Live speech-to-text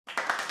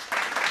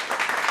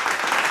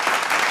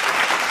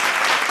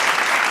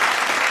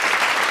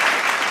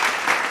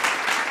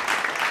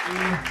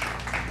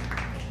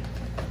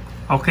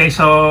Okay,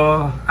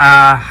 so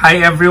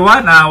hi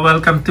everyone.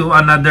 Welcome to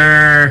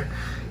another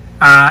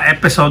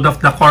episode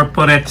of the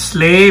Corporate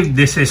Slave.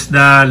 This is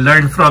the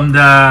Learn from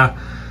the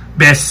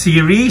Best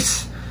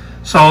series.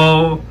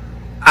 So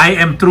I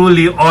am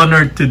truly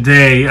honored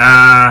today,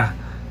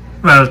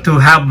 to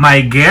have my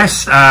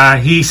guest.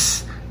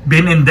 He's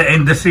been in the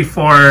industry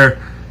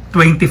for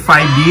 25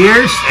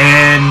 years,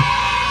 and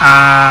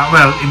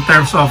in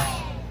terms of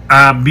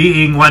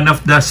being one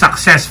of the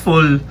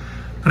successful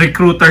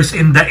recruiters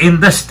in the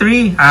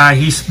industry,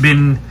 he's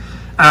been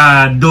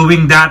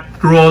doing that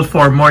role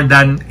for more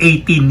than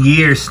 18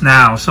 years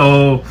now.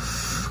 So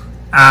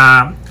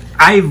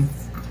I've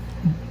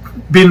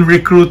been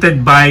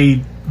recruited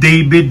by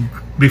David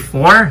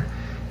before,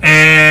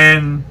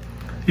 and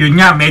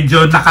yun nga,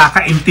 medyo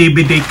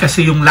nakaka-intimidate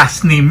kasi yung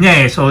last name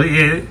niya eh. So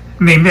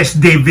name is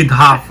David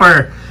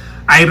Hofer.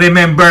 I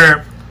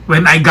remember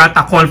when I got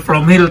a call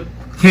from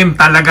him,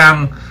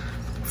 talagang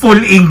full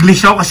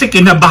English ako kasi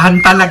kinabahan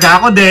talaga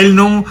ako dahil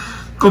nung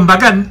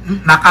kumbaga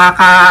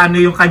nakaka-ano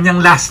yung kanyang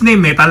last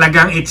name eh,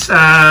 talagang it's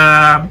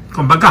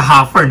kumbaga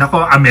Hofer,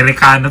 nako,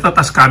 Amerikano to,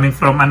 tas coming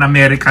from an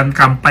American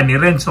company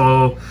rin.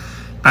 So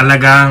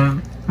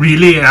talagang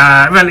really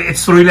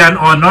it's really an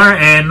honor,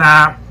 and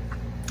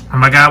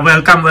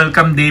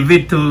welcome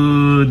David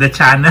to the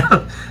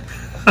channel.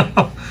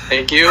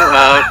 Thank you.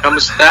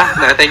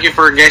 Kamusta? Thank you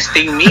for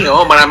guesting me.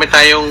 Marami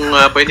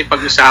tayong pwede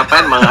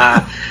pag-usapan,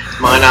 mga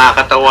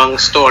nakakatawang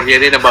storya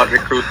din about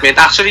recruitment.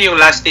 Actually, yung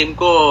last name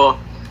ko,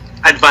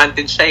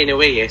 advantage siya in a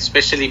way,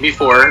 especially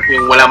before,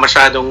 yung wala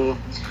masyadong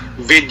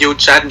video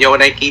chat, hindi ako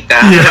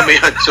nakikita. Alam mo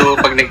yun? So,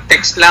 pag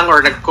nag-text lang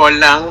or nag-call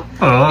lang,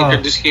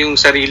 introduce ko yung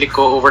sarili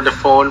ko over the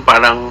phone,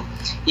 parang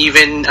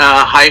even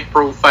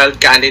high-profile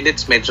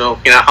candidates, medyo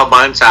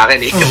kinakabahan sa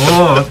akin eh.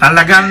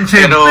 Talagang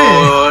siyempre. Pero,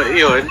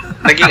 yun,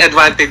 naging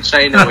advantage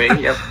siya in a way.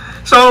 Yep.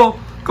 So,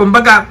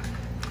 kumbaga,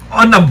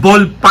 on a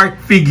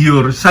ballpark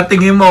figure, sa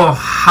tingin mo,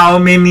 how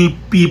many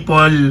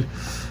people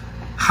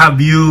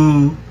have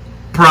you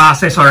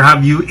processed or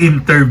have you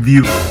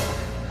interviewed?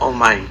 Oh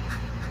my.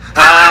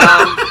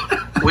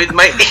 With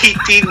my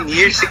 18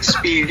 years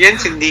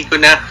experience, hindi ko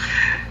na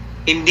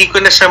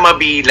siya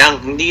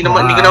mabilang. Hindi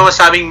ko na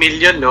masabing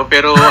million, no?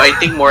 Pero I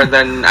think more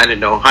than, I don't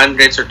know,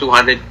 hundreds or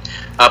 200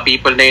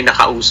 people na yung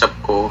nakausap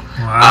ko.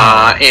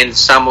 Wow. And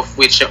some of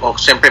which,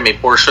 syempre may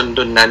portion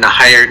dun na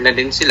na-hire na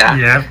din sila,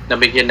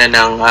 nabigyan na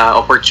ng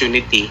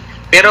opportunity.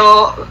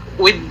 Pero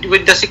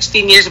with the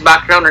 16 years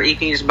background or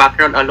 18 years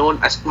background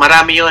alone,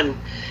 marami yun.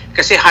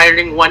 Kasi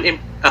hiring one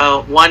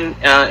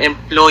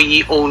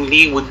employee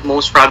only would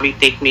most probably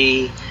take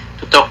me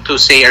to talk to,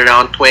 say,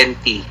 around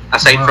 20.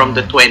 Aside from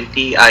the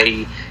 20,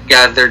 I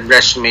gathered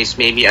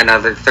resumes, maybe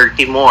another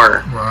 30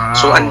 more. Wow.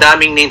 So, ang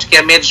daming names.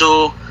 Kaya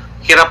medyo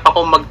hirap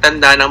akong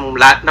magtanda ng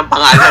lahat ng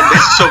pangalan.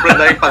 Sobrang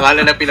daming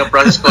pangalan na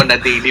pinaprocess ko na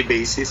daily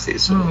basis. Eh.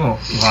 So,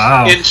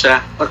 wow. Yun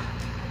siya.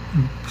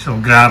 So,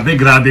 grabe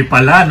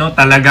pala, no?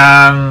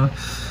 Talagang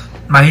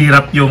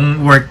mahirap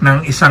yung work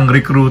ng isang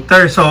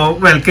recruiter. So,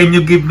 can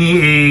you give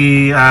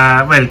me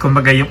a,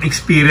 kumbaga yung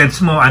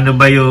experience mo, ano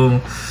ba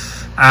yung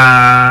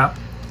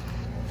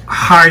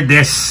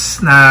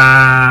hardest na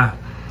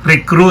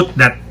recruit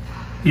that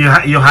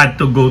you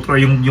had to go through,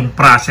 yung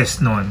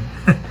process nun?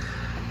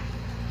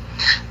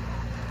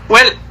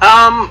 Well,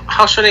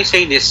 how should I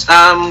say this?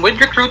 With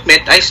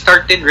recruitment, I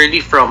started really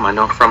from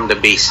the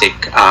basic.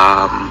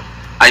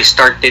 I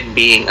started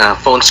being a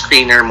phone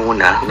screener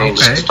muna.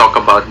 Just to talk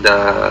about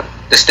the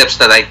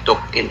steps that I took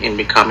in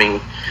becoming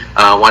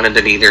one of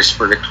the leaders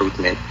for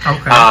recruitment.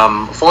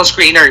 Phone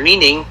screener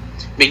meaning,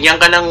 bigyan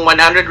ka ng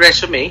 100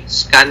 resume,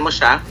 scan mo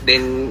siya,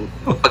 then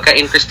pagka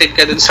interested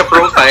ka dun sa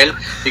profile,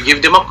 you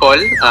give them a call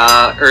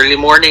early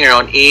morning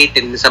around 8,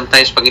 and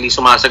sometimes pag hindi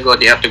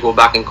sumasagot, you have to go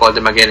back and call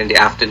them again in the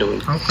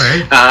afternoon.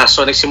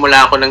 So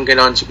nagsimula ako ng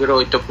ganon.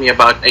 Siguro it took me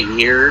about a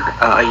year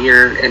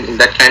in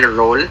that kind of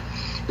role.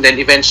 Then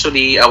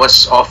eventually I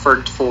was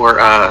offered for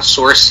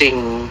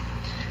sourcing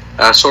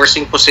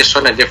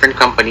position a different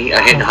company, a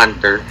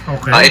headhunter.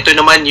 Ito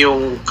naman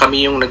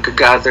kami yung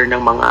nag-gather ng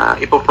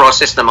mga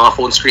ipoprocess ng mga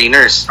phone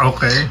screeners.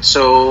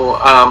 So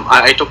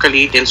I took a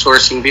lead in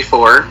sourcing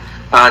before.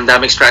 Ang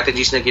daming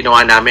strategies na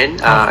ginawa namin.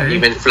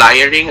 Even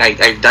flyering,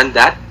 I've done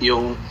that.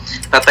 Yung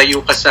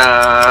tatayo ka sa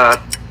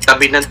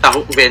tabi ng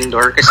taho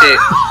vendor kasi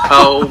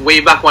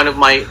way back one of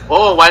my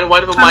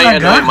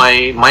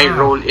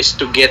role is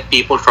to get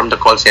people from the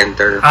call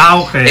center.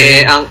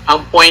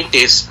 Ang point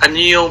is, ano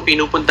yung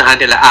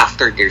pinupuntahan nila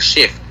after their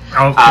shift?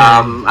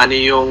 Ano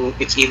yung,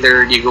 it's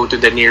either you go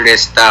to the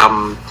nearest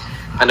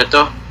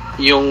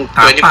yung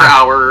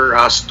 24-hour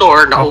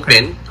store na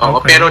open.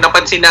 Pero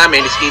napansin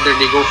namin is either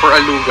they go for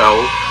a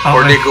lugaw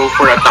or they go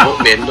for a taho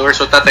vendor.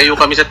 So tatayo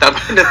kami sa tabi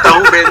ng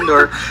taho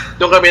vendor.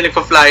 Doon kami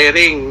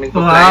nagpa-flyering.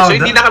 So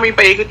hindi na kami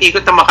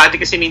paikot-ikot na Makati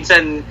kasi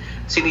minsan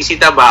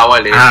sinisita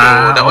bawal eh.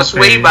 So that was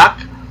way back.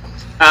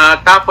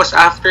 Tapos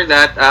after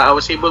that, I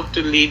was able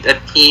to lead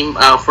a team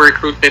for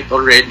recruitment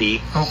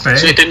already. Okay.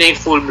 So ito na yung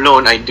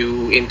full-blown. I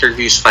do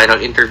interviews, final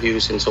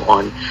interviews, and so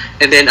on.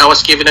 And then I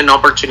was given an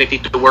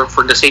opportunity to work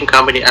for the same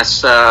company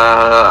as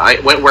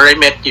where I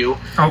met you.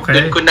 Okay.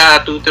 Doon ko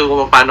natuto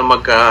kung paano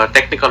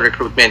mag-technical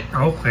recruitment.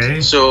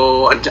 Okay.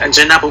 So,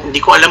 andyan na po. Hindi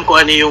ko alam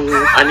kung ano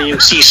yung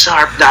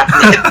C#.net.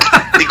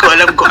 Hindi ko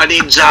alam kung ano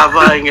yung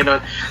Java, yung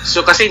gano'n.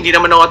 So, kasi hindi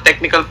naman ako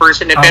technical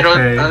person. Pero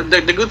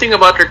the good thing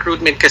about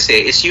recruitment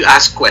kasi is you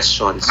ask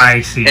questions.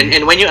 I see.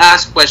 And when you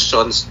ask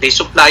questions, they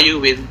supply you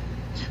with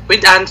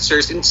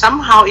answers, and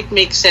somehow it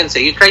makes sense.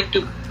 You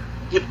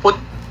put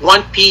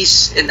one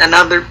piece and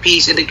another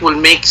piece, and it will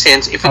make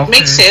sense. If it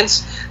makes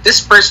sense,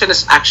 this person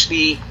is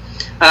actually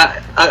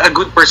a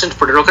good person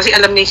for the role. Kasi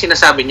alam niya yung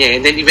sinasabi niya.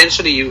 And then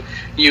eventually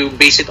you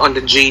base it on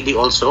the JD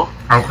also.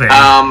 Okay.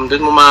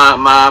 Doon mo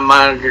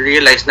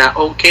ma-realize na,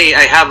 okay,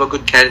 I have a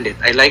good candidate.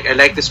 I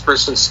like this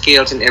person's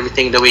skills and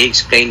everything, the way he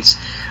explains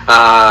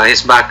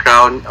his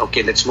background.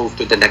 Okay, let's move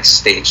to the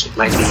next stage. It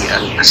might be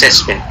an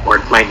assessment,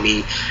 or it might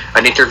be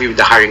an interview with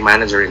the hiring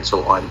manager, and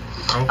so on.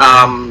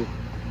 Okay.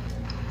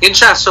 Yun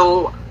siya.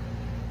 So,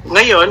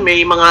 ngayon,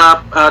 may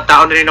mga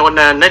tao na rin ako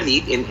na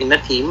lead in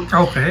a team.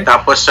 Okay.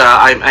 Tapos,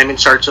 I'm in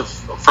charge of,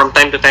 from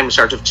time to time, in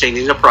charge of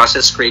changing the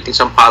process, creating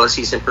some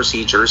policies and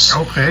procedures.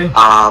 Okay.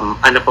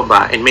 Ano pa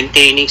ba? And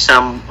maintaining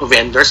some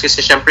vendors.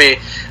 Kasi syempre,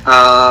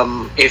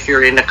 if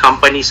you're in a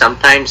company,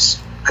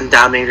 sometimes ang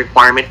daming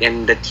requirement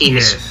and the team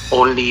is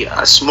only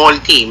a small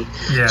team.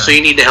 Yeah. So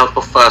you need the help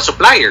of a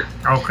supplier.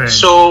 Okay.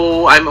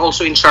 So I'm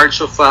also in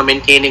charge of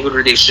maintaining good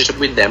relationship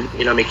with them,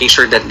 making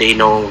sure that they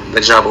know the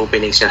job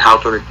openings and how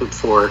to recruit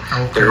for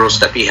the roles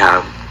that we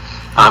have.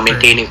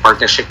 Maintaining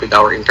partnership with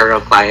our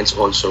internal clients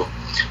also.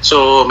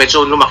 So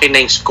medyo lumaki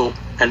na yung scope,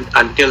 and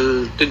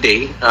until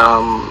today,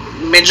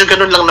 medyo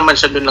ganun lang naman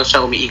siya, doon lang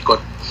siya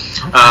umiikot.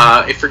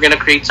 If you're gonna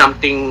create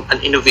something,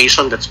 an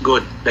innovation that's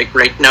good, like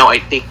right now,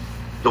 I think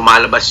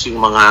lumalabas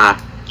yung mga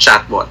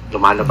chatbot,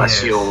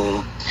 lumalabas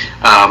yung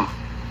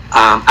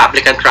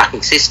applicant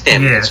tracking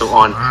system, and so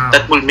on. Wow.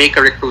 That will make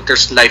a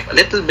recruiter's life a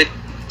little bit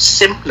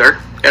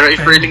simpler. Pero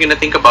if you're really gonna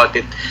think about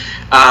it,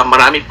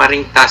 marami pa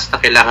ring tasks na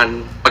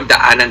kailangan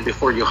pagdaanan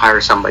before you hire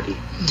somebody.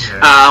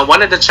 One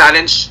of the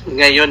challenge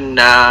ngayon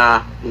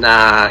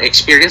na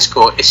experience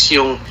ko is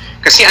yung,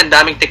 kasi ang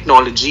daming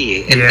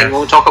technology and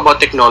when we talk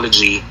about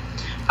technology,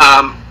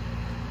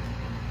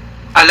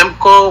 alam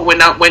ko when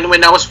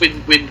I was with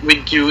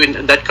you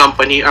in that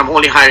company, I'm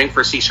only hiring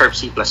for C#,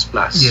 C++,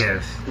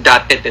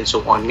 .NET, and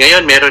so on.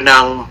 Ngayon meron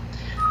ng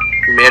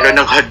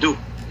Hadoop,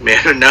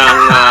 meron ng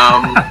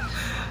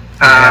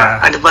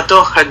ano ba to?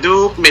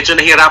 Hadoop, medyo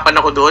nahirapan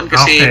ako doon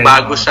kasi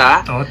bago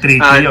siya.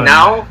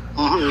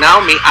 Now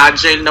may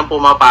agile nang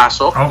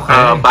pumapasok.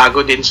 Bago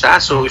din siya.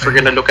 So if we're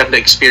gonna look at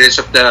the experience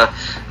of the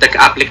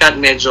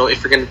applicant, medyo, if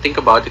you're gonna think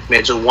about it,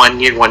 medyo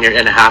 1 year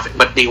and a half,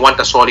 but they want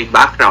a solid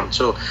background.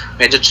 So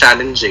medyo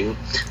challenging.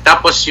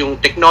 Tapos yung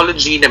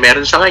technology na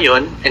meron siya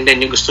ngayon, and then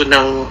yung gusto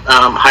ng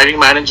hiring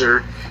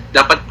manager,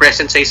 dapat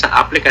present sa isang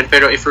applicant,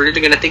 pero if you're really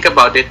gonna think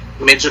about it,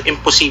 medyo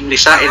imposible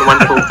siya in one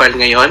profile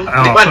ngayon.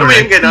 Di ba? Ano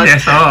yung gano'n?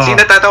 Kasi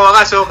natatawa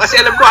ka. So, kasi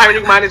alam ko,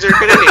 hiring manager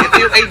ka na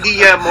Ito yung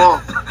idea mo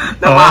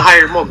na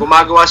ma-hire mo.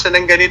 Gumagawa siya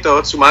ng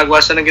ganito,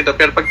 sumagawa siya ng ganito.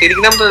 Pero pag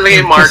tinignan mo talaga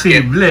yung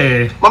market,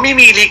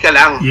 mamimili ka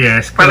lang.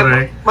 Yes,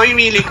 correct.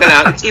 Mamimili ka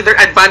lang. It's either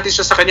advantage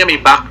siya sa kanya, may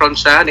background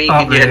siya,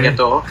 naiintindihan niya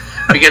to.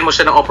 Bigyan mo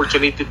siya ng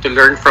opportunity to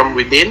learn from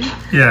within.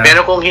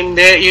 Pero kung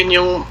hindi,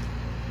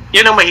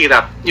 yun ang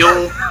mahirap.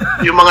 Yung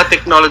mga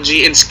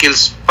technology and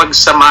skills,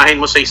 pagsamahin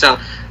mo sa isang,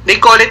 they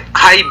call it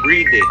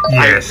hybrid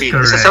hybrid.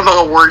 Isa sa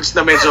mga words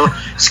na medyo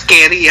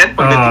scary yan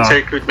pagdating sa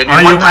recruitment.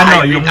 We want a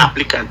hybrid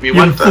applicant.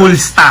 Yung full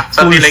stack.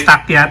 Full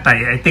stack yata.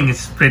 I think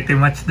it's pretty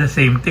much the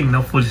same thing,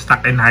 no? Full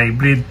stack and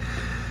hybrid.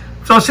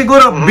 So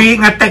siguro,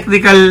 being a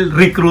technical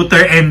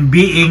recruiter and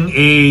being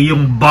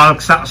yung bulk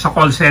sa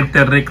call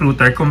center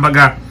recruiter,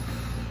 kumbaga,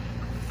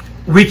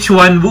 which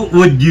one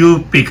would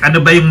you pick?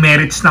 Ano ba yung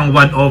merits ng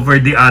one over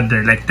the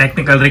other? Like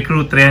technical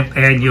recruitment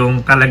and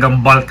yung talagang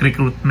bulk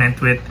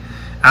recruitment with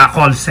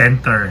call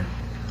center?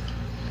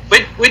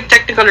 With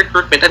technical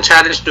recruitment, ang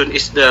challenge dun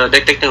is the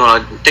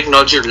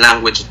technology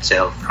language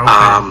itself.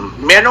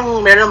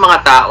 Merong mga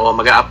tao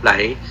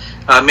mag-a-apply,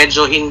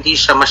 medyo hindi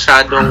siya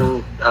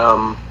masyadong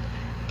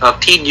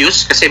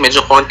tedious kasi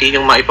medyo konti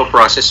yung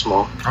maipoprocess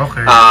mo.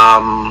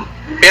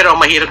 Pero ang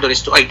mahirap doon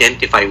is to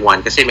identify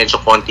one kasi medyo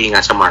konti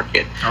nga sa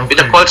market. With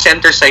the call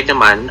center side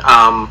naman,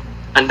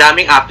 ang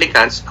daming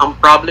applicants. Ang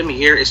problem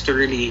here is to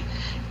really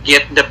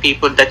get the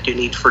people that you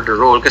need for the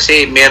role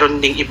kasi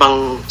meron ding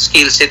ibang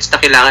skill sets na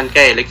kailangan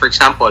ka Like for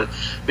example,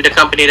 with the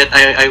company that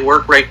I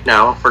work right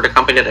now,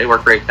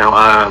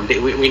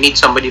 we need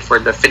somebody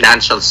for the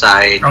financial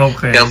side,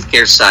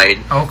 healthcare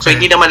side. So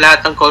hindi naman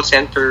lahat ng call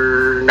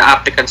center na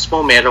applicants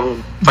mo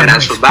merong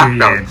financial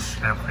background.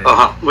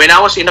 When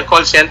I was in a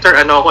call center,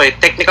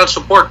 technical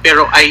support,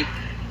 pero I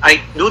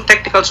do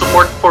technical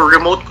support for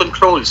remote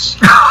controls.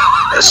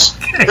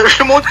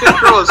 Remote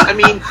controls. I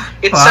mean,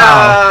 it's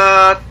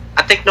a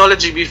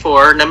technology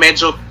before na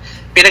medyo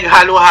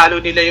pinaghalo-halo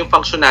nila yung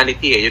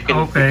functionality eh. You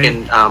can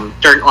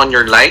turn on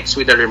your lights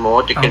with a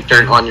remote, you can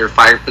turn on your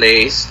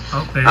fireplace,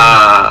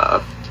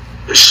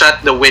 shut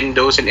the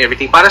windows and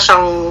everything. Para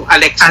siyang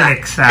Alexa.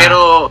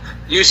 Pero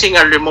using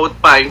a remote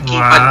pa, yung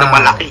keypad na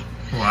malaki.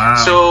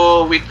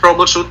 So we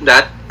troubleshoot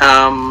that.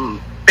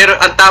 Pero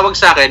ang tawag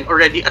sa akin,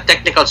 already a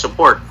technical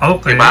support.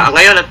 Diba?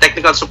 Ngayon, ang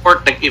technical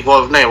support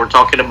nag-evolve na. We're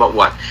talking about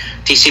what?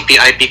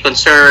 TCP/IP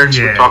concerns.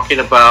 We're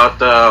talking about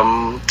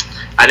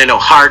I don't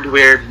know,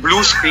 hardware, blue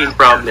screen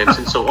problems,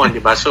 and so on,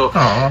 diba? So,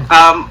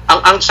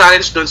 ang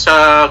challenge dun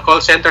sa call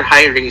center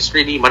hiring is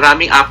really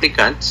maraming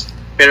applicants,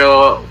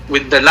 pero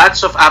with the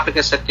lots of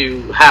applicants that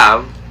you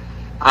have,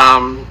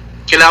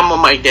 kailangan mo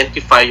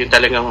ma-identify yung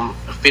talagang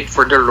fit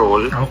for the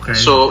role.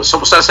 So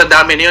sa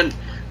dami na yun,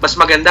 mas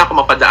maganda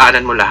kung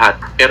mapadaanan mo lahat.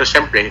 Pero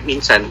syempre,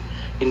 minsan,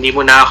 hindi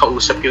mo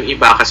nakakausap yung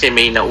iba kasi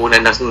may nauna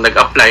na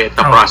nag-apply at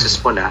na-process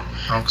mo na.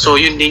 So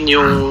yun din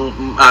yung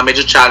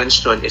medyo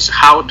challenge doon is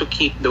how to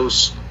keep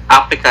those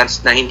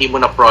applicants na hindi mo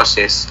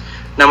na-process,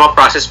 na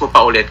ma-process mo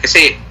pa ulit.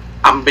 Kasi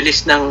ang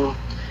bilis ng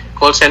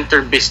call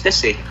center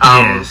business eh.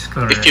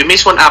 If you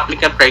miss one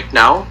applicant right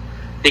now,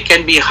 they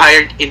can be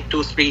hired in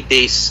 2-3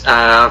 days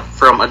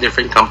from a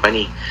different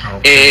company.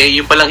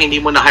 Yung palang hindi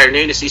mo na-hire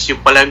na yun is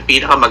yung palang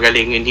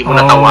pinakamagaling, hindi mo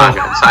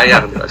natawagan.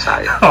 Sayang, diba?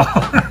 Sayang.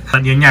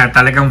 Yun nga,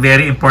 talagang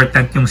very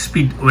important yung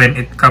speed when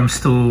it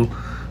comes to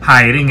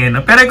hiring.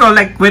 Pero ikaw,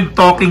 like, when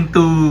talking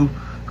to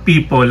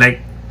people,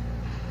 like,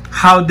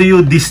 how do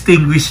you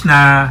distinguish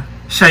na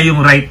siya yung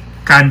right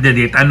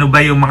candidate? Ano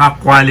ba yung mga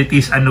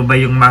qualities? Ano ba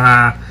yung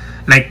mga,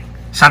 like,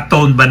 sa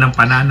tone ba ng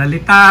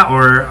pananalita?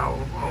 Or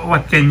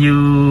what can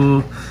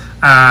you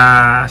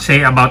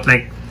say about,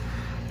 like,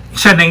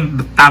 siya na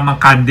yung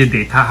tamang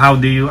candidate? How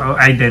do you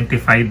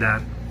identify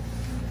that?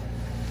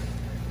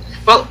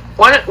 Well,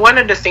 one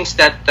of the things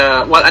that,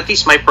 well, at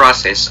least my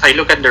process, I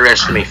look at the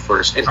resume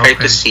first and try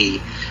to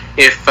see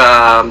if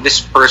this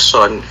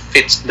person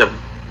fits the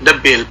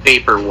bill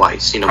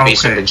paper-wise, you know,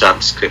 based on the job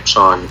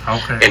description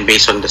and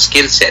based on the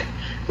skill set.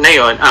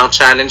 Ngayon, ang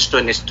challenge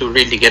dun is to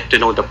really get to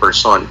know the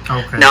person.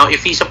 Now,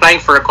 if he's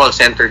applying for a call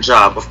center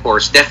job, of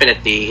course,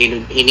 definitely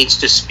he needs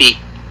to speak,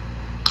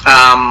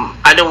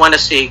 I don't want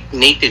to say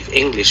native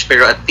English,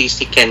 pero at least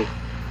he can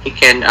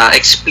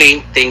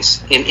explain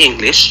things in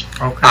English.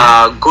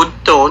 Good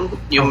tone,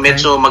 yung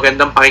medyo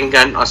magandang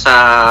pakinggan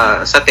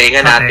sa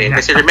tenga natin.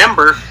 Kasi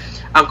remember,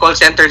 ang call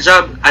center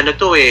job, ano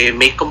to eh,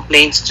 may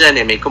complaints dyan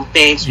eh, may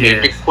complaints, may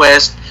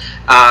request,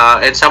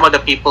 and some of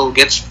the people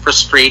gets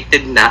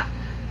frustrated na.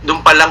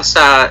 Doon pa lang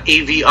sa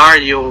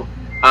AVR yung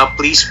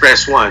please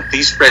press 1,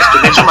 please press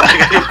 2. Medyo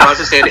matagal yung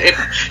process eh.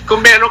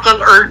 Kung meron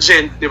kang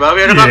urgent, di ba?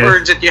 Meron kang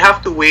urgent, you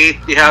have to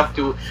wait, you have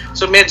to...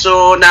 So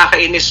medyo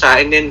nakakainis siya.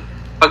 And then,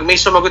 pag may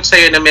sumagot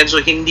sa'yo na medyo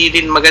hindi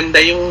din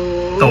maganda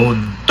yung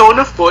tone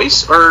of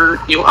voice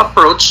or yung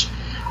approach,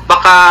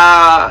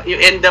 baka you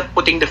end up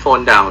putting the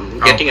phone down,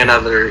 getting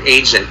another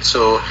agent.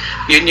 So,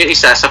 yun yung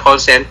isa sa call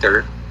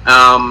center.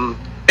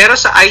 Pero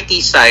sa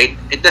IT side,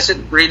 it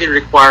doesn't really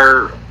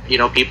require,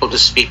 you know, people to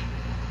speak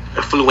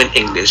fluent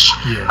English,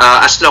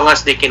 as long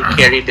as they can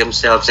carry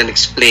themselves and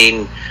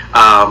explain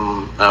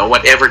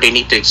whatever they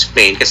need to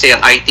explain. Kasi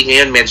ang IT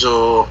ngayon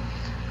medyo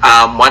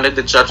one of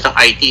the jobs ng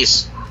IT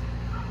is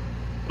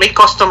may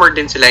customer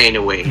din sila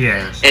anyway.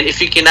 And if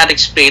you cannot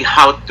explain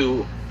how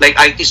to, like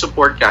IT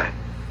support ka,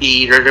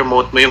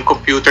 i-remote mo yung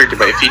computer,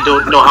 diba? If you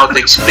don't know how to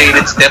explain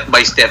it step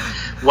by step,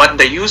 what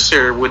the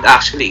user would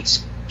actually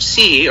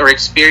see or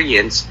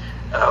experience,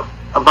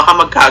 baka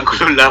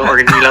magkagulo lang or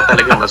hindi lang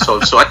talaga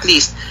ma-solve. So at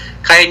least,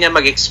 kaya niya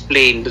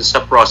mag-explain dun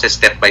sa process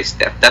step by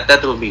step. That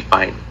will be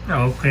fine.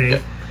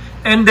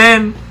 And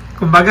then,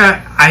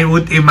 kumbaga, I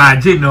would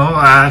imagine, no?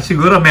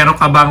 Siguro meron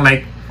ka bang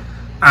like,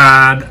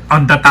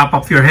 on the top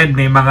of your head,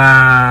 may mga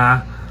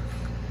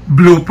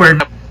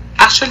blooper?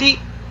 Actually,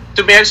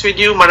 to be honest with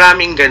you,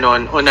 maraming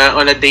ganon. On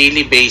a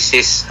daily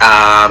basis,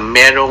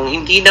 merong,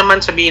 hindi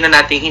naman sabihin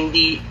na natin,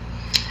 hindi,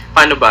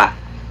 paano ba?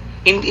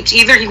 It's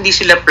either hindi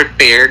sila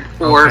prepared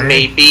or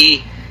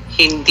maybe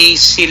hindi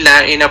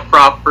sila in a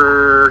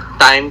proper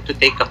time to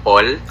take a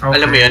call.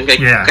 Alam mo yun?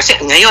 Kasi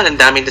ngayon, ang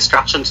daming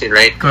distractions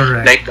right?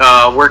 Like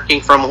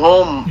working from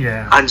home,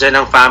 andyan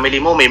ang family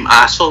mo, may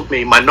aso,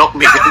 may manok,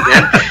 may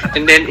ganyan.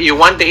 And then you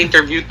want the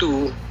interview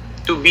to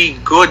be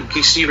good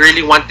because you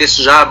really want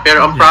this job.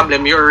 Pero ang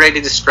problem, you're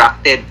already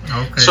distracted.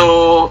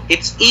 So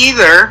it's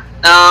either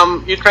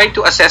you try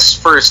to assess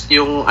first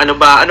yung ano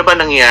ba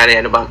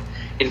nangyayari, ano bang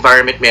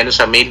environment meron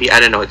siya, maybe I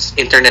don't know, it's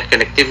internet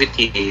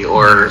connectivity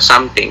or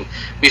something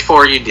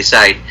before you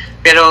decide.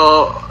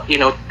 Pero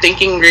you know,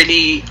 thinking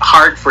really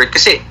hard for it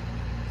kasi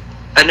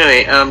ano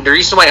the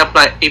reason why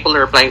people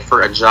are applying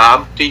for a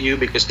job to you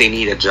because they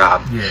need a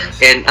job.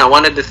 And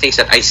one of the things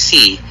that I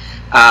see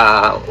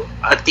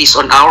at least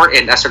on our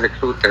end as a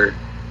recruiter,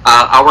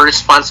 our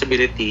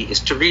responsibility is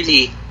to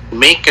really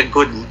make a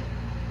good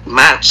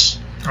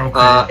match.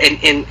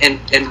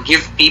 And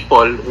give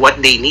people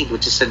what they need,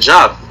 which is a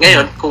job.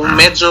 Ngayon, kung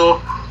medyo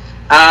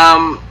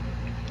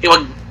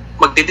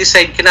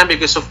magde-decide ka na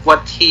because of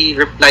what he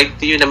replied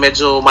to you na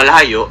medyo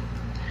malayo,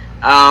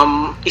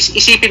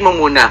 isipin mo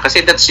muna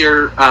kasi that's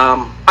your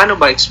paano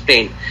ba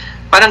explain?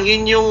 Parang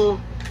yun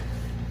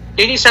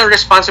isang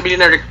responsibility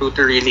ng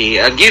recruiter really.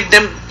 Give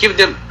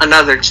them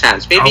another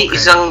chance. Maybe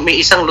may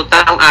isang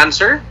lutang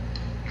answer.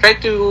 Try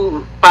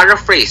to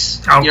paraphrase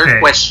your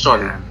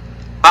question. Yeah.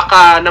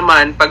 Baka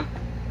naman pag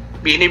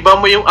biniba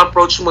mo yung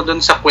approach mo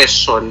dun sa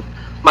question,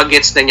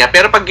 mag-gets na niya.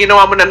 Pero pag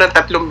ginawa mo na ng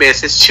 3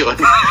 beses yun,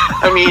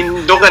 I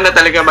mean, doon ka na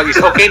talaga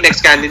mag-isip, okay,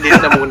 next candidate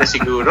na muna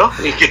siguro.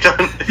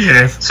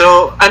 Yes.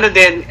 So,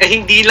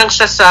 hindi lang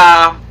siya sa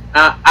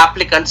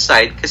applicant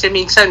side, kasi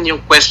minsan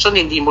yung question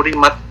hindi mo rin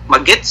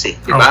mag-gets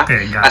di ba?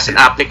 As an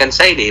applicant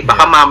side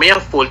baka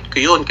mamayang fault ko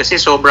yun, kasi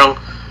sobrang,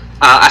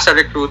 as a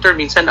recruiter,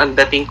 minsan ang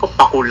dating ko,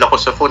 pakul ako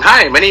sa phone,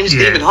 hi, my name is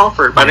David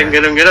Hofer, parang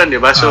ganun-ganun, di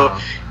ba? So,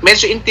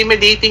 medyo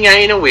intimidating nga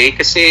in a way,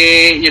 kasi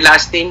yung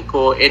last name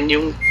ko, and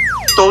yung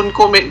tone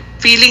ko,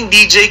 feeling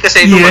DJ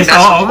kasi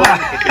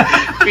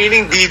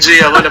feeling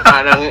DJ ako na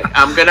parang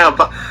I'm gonna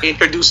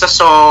introduce a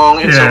song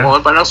and so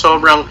on, parang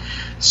sobrang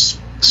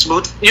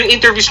smooth. Yung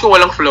interviews ko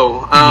walang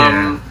flow.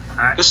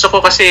 Gusto ko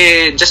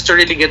kasi just to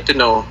really get to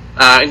know,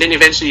 and then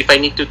eventually if I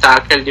need to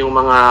tackle yung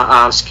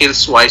mga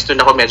skills wise,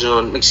 doon ako medyo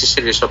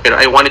nagsiseryoso, pero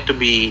I want it to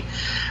be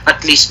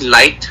at least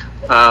light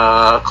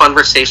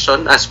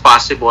conversation as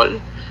possible.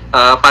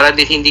 Para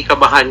din hindi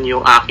kabahan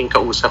yung aking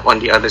kausap on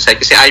the other side.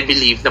 Kasi I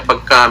believe na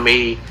pagka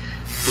may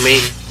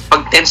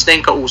pag tense na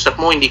yung kausap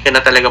mo, hindi ka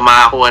na talaga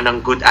makakuha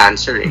ng good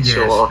answer. Yes,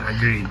 so,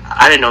 agreed.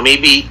 I don't know,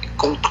 maybe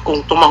kung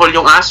tumahol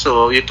yung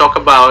aso, you talk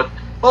about,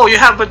 oh, you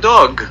have a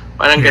dog.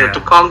 Parang gano'n, to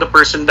calm the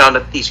person down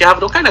at least. You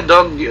have, what kind of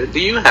dog do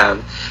you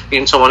have?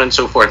 And so on and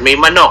so forth. May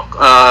manok.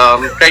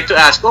 Try to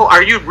ask, oh,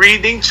 are you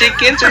breeding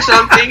chickens or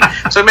something?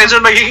 So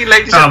medyo magiging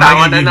like this,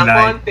 tawa na ng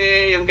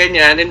konti, yung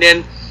ganyan. And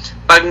then,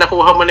 pag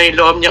nakuha mo na yung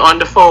loob niya on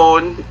the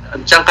phone,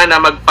 diyan ka na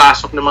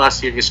magpasok ng mga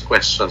serious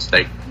questions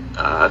like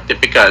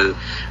typical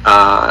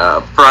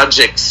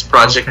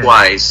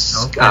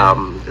project-wise.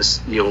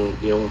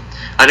 Yung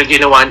ano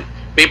ginawa,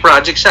 may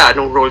project siya,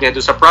 anong role niya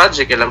doon sa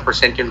project, ilang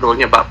 % yung role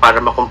niya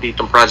para ma-complete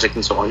yung project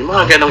and so on. Yung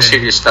mga ganong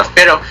serious stuff.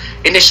 Pero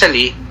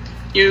initially,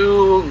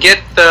 you get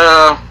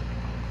the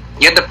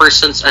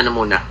person's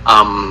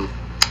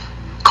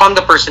calm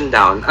the person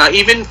down.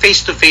 Even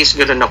face-to-face,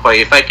 ganun ako.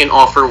 If I can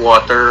offer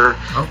water,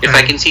 if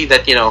I can see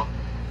that,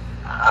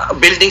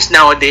 buildings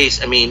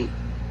nowadays, I mean,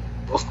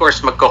 of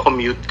course,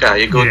 magko-commute ka.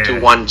 You go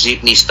to one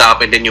jeepney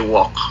stop and then you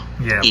walk.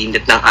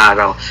 Init ng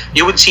araw.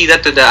 You would see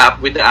that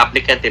with the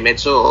applicant.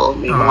 Medyo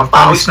may mga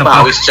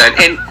pawis dyan.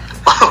 And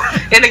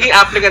naging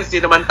applicants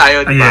din naman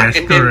tayo, di ba? Yes,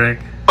 and correct.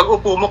 Then, pag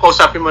upo mo,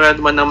 kausapin mo na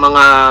naman ng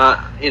mga,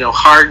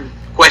 hard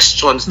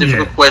questions,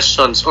 difficult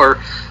questions, or,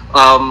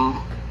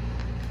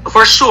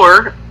 for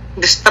sure,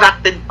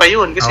 distracted pa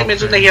yun kasi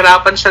medyo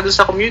nahirapan siya doon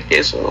sa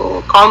commute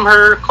so calm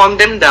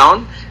them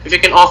down. If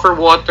you can offer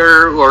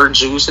water or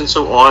juice and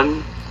so on,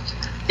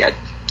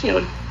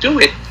 do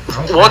it.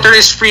 Water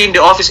is free in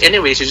the office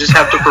anyways, you just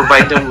have to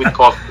provide them with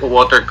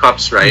water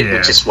cups, right?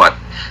 Which is what,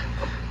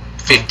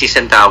 50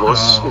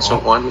 centavos and so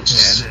on, which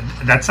is,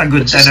 that's a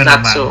good so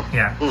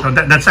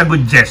that's a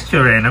good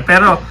gesture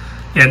pero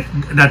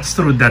that's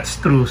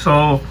true.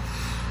 So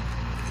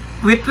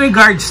with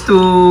regards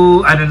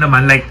to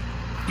like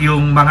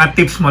yung mga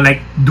tips mo,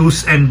 like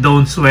do's and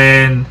don'ts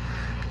when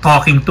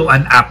talking to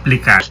an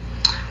applicant.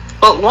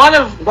 Well, one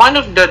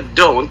of the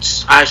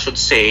don'ts, I should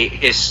say,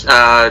 is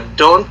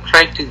don't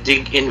try to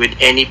dig in with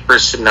any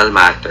personal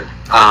matter.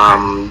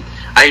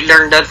 I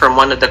learned that from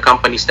one of the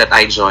companies that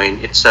I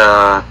joined. It's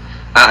an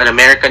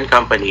American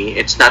company.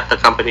 It's not the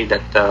company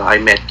that I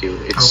met you.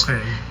 It's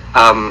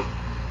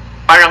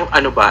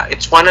parang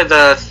it's one of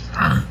the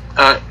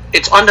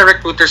it's on the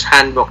recruiter's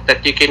handbook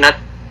that you cannot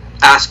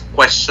ask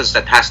questions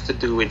that has to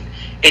do with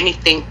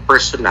anything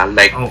personal,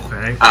 like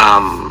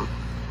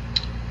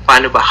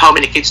paano ba, how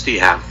many kids do you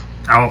have?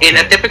 In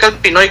a typical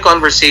Pinoy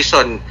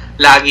conversation,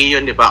 lagi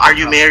yun, di ba? Are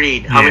you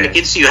married? How many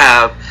kids do you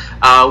have?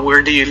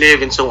 Where do you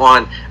live? And so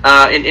on.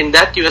 In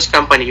that US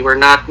company, we're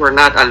not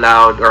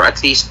allowed, or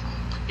at least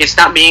it's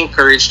not being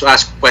encouraged to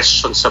ask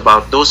questions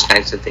about those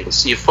kinds of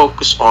things. You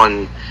focus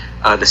on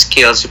the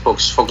skills, you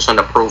focus on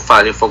the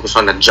profile, you focus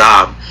on the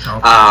job.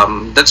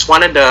 That's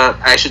one of the,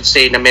 I should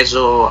say, na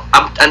medyo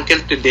until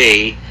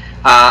today,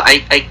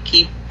 I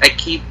keep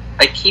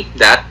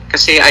that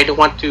kasi I don't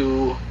want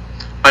to,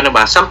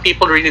 some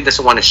people really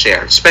doesn't want to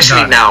share,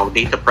 especially now.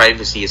 Data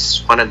privacy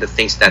is one of the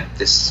things that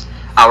is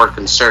our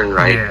concern,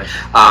 right?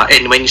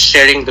 And when you're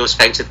sharing those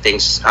kinds of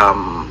things,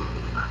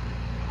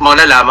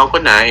 malalaman ko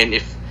na, and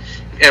if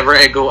ever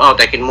I go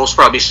out, I can most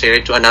probably share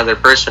it to another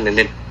person, and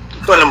then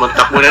alam mo,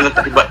 takbo na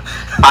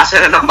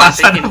pasa na ng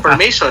pasa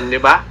information, di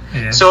ba?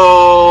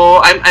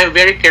 So I'm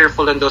very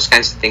careful on those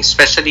kinds of things,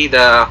 especially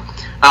I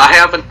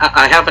have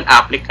an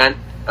applicant,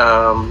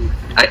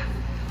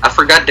 I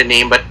forgot the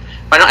name, but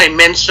parang I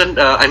mentioned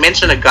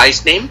a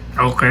guy's name,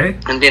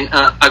 and then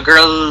a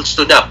girl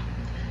stood up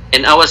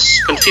and I was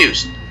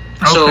confused.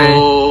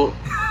 So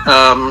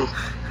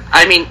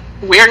I mean,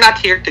 we are not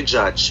here to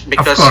judge,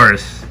 because of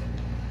course,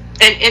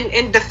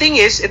 And the thing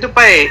is, ito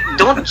pa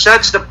don't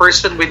judge the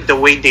person with the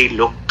way they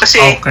look. Kasi,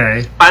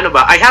 paano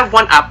ba? I have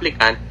one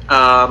applicant,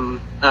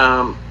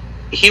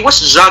 he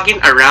was jogging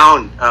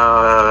around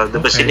the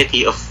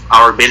vicinity of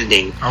our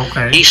building.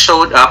 He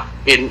showed up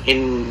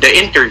in the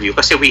interview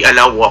kasi we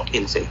allow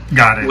walk-ins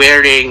Got it.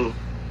 wearing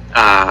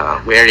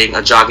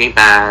a jogging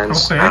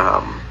pants,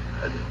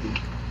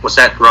 was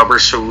that rubber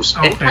shoes,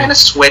 and kind of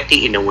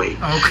sweaty in a way.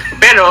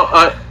 Pero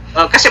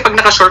kasi pag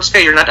naka-shorts ka,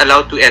 you're not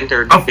allowed to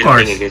enter the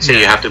building again. So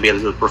you have to be a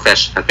little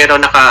professional. Pero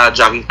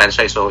naka-jogging pants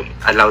siya, so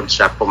allowed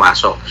siya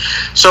pumasok.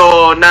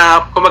 So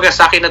kumaga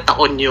sa akin na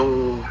taon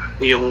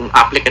yung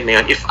applicant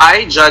na yun. If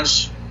I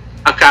judge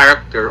a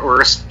character or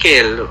a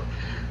skill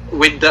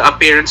with the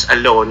appearance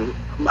alone,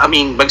 I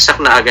mean,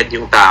 bagsak na agad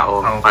yung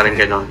tao. Parang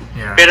ganon.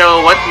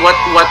 Pero what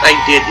I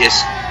did is,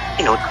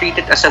 treat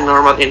it as a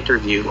normal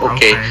interview.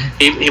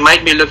 He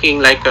might be looking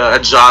like a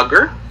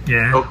jogger.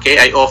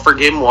 I offered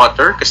him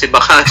water kasi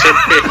baka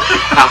siyempre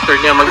after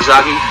niya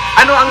mag-jogging.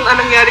 Ano ang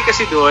nangyari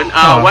kasi doon,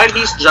 while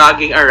he's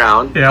jogging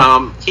around,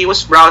 he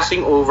was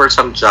browsing over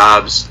some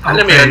jobs.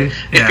 Alam mo yun,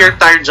 if you're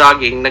tired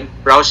jogging,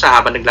 nag-browse siya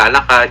habang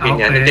naglalakad,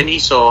 ganyan. And then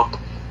he saw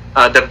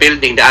the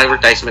building, the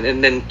advertisement,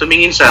 and then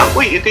tumingin siya,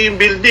 uy, ito yung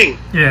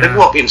building.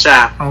 Nag-walk-in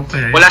siya.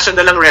 Wala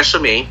siyang dalang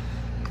resume.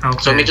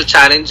 So medyo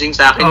challenging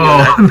sa akin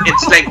yun.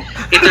 It's like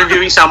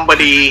interviewing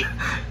somebody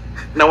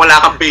na wala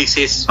kang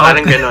basis,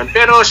 parang ganon.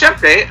 Pero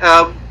syempre,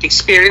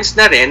 experience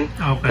na rin.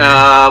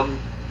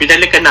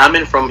 Binalikan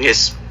namin from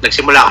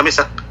nagsimula kami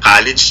sa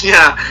college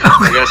niya,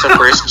 hanggang sa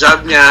first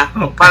job niya.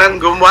 Parang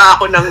gumawa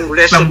ako ng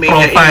resume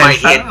niya in my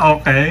head.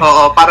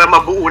 Para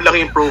mabuo lang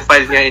yung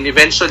profile niya. And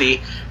eventually,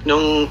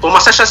 nung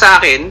pumasa siya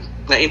sa akin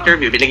na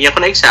interview, binigyan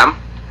ko na exam,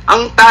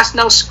 ang taas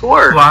ng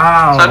score.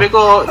 Sabi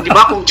ko, di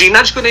ba, kung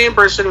ginudge ko na yung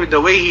person with the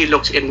way he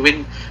looks and with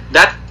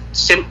that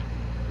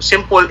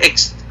simple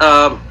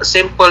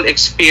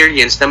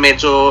experience na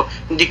medyo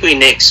hindi ko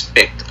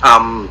ina-expect,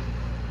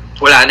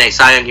 wala na,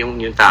 sayang yung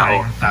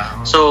tao.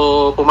 So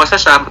pumasa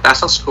siya,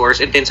 mataas ang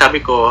scores, and then sabi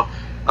ko,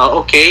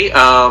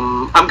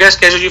 I'm gonna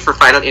schedule you for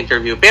final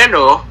interview,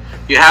 pero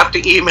you have to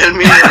email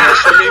me your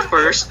resume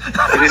first.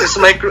 This is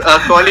my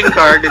calling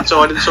card, and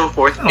so on and so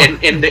forth. And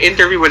the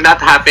interview will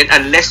not happen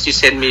unless you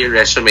send me your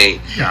resume.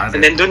 And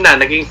then dun na,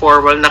 naging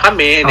formal na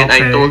kami, and then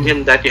I told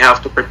him that you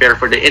have to prepare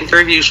for the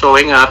interview,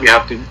 showing up, you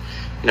have to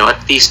at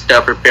least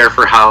prepare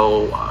for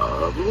how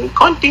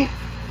konting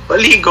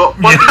paligo,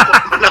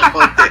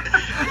 konti.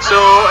 So,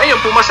 ayun,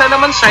 pumasa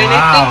naman siya. And I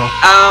think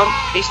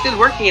he's still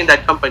working in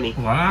that company.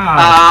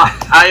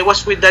 I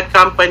was with that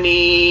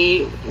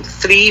company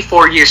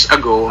 3-4 years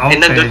ago,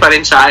 and nandun pa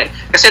rin siya.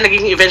 Kasi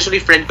naging eventually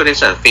friend ko rin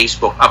sa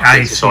Facebook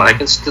updates, so I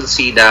can still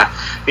see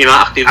may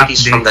mga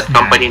activities from that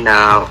company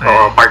na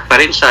part pa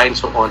rin siya, and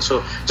so on.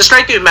 So, just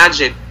try to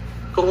imagine,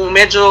 kung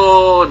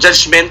medyo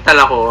judgmental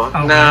ako,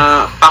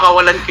 na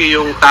pakawalan ko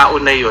yung tao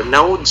na yun,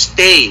 na would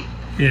stay,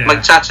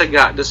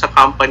 magtsatsaga doon sa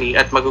company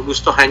at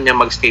magugustuhan niya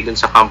magstay doon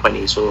sa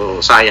company.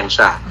 So, sayang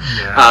siya.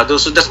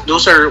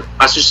 Those are,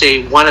 as you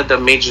say, one of the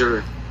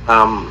major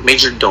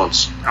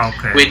don'ts.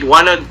 With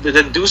one of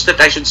the do's that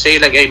I should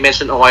say, like I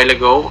mentioned a while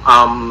ago,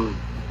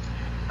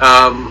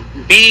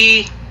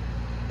 be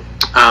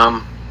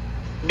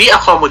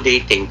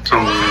accommodating to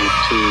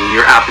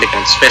your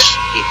applicants,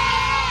 especially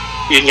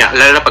yun nga,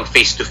 lalo na pag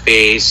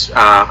face-to-face,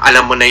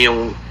 alam mo na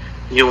yung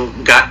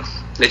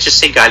let's just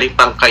say galing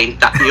pang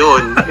Kainta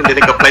yun, hindi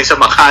nag-apply sa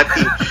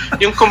Makati.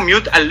 Yung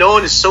commute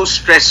alone is so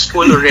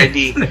stressful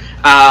already.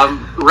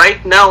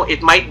 Right now, it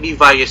might be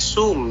via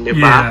Zoom, di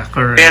ba?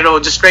 Pero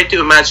just try to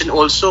imagine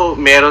also,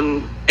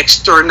 meron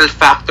external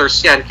factors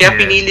yan. Kaya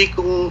pinili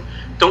kong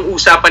itong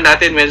usapan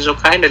natin medyo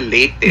kind of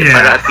late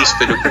para at least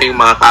tulog na yung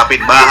mga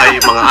kapitbahay,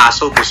 yung mga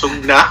aso busog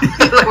na.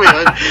 Alam mo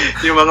yun?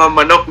 Yung mga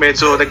manok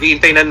medyo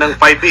nag-iintay na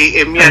ng 5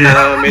 a.m. yan,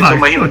 medyo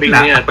mahimbing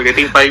na yan.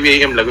 Pagdating 5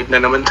 a.m. lagot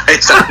na naman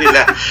tayo sa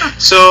kanila.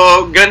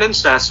 So ganun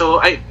siya. So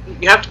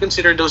you have to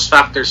consider those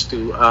factors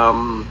too.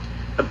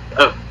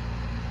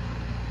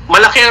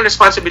 Malaki ang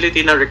responsibility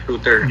ng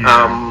recruiter,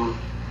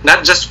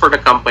 not just for the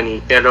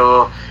company,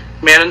 pero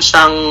meron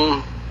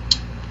siyang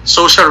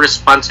social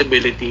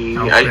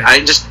responsibility. I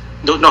just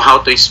don't know how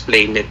to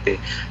explain it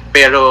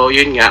pero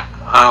yun nga,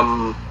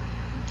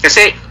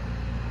 kasi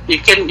you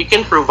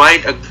can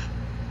provide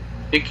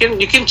you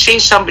can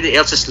change somebody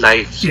else's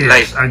life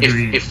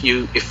if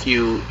you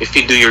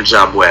do your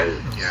job well.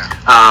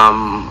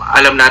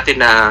 Alam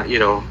natin na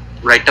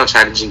right now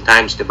challenging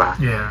times, diba?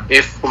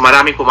 If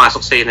maraming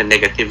pumasok sa'yo na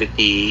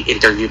negativity,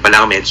 interview pa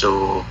lang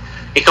medyo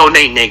ikaw na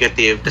yung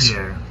negative, tas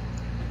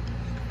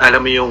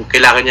alam mo yung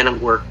kailangan niya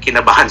ng work,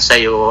 kinabahan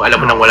sa'yo,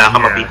 alam mo nang wala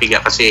ka mapipiga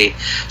kasi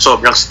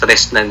sobrang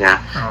stress na niya.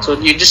 So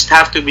you just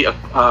have to be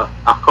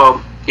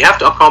you have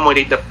to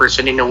accommodate the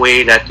person in a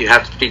way that you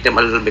have to treat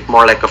them a little bit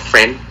more like a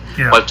friend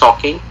while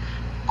talking.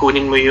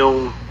 Kunin mo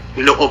yung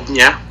loob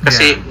niya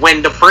kasi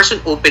when the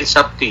person opens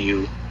up to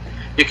you,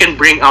 you can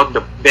bring out the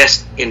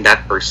best in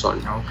that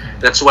person.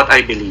 That's what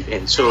I believe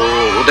in. So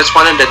that's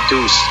one of the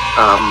do's.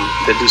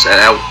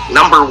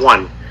 Number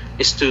one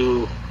is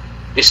to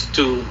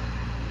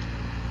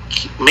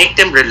make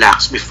them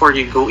relax before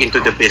you go into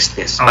the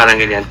business. Okay. Parang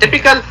ganyan.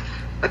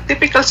 A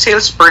typical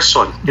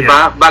salesperson, di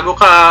ba? Bago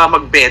ka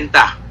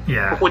magbenta,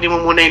 kukunin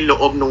mo muna yung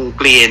loob ng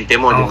kliyente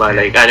mo, di ba?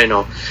 Like, I don't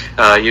know,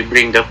 you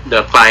bring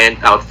the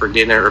client out for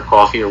dinner or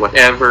coffee or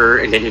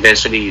whatever, and then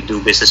eventually you do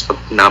business pag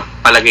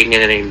napalagay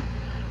niya na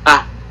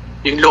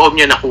yung loob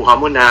niya nakuha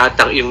mo na, at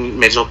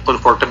yung medyo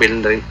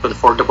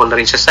comfortable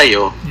na rin siya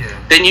sa'yo,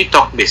 then you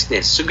talk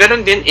business. So,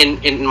 ganun din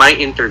in my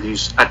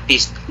interviews, at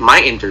least my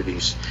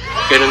interviews.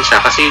 Ganun siya.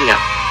 Kasi nga,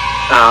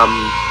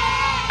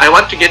 I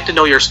want to get to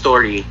know your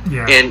story.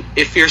 And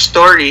if your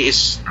story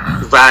is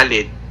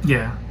valid,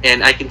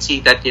 and I can see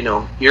that, you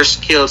know, your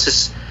skills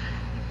is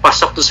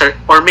pasok to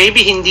or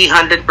maybe hindi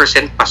 100%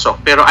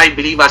 pasok, pero I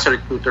believe as a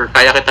recruiter,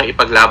 kaya kitang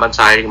ipaglaban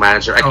sa hiring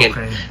manager. I can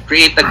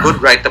create a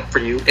good write-up for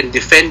you and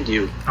defend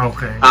you.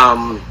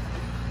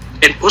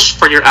 And push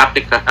for your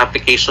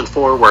application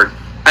forward.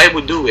 I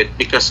would do it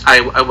because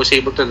I was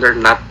able to learn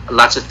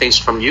lots of things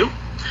from you.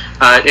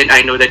 And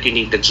I know that you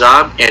need the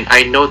job, and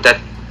I know that,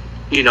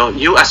 you know,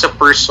 you as a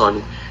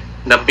person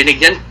na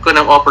binigyan ko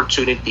ng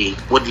opportunity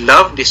would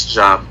love this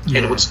job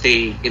and would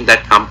stay in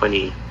that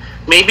company.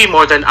 Maybe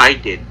more than I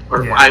did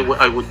or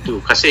I would do.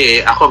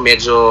 Kasi ako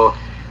medyo,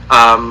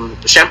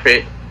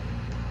 syempre,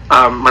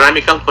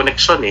 marami kang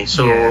connection eh.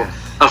 So,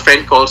 a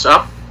friend calls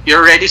up,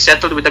 you're already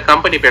settled with the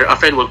company, pero a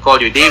friend will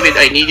call you, David,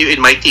 I need you in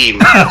my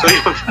team. So,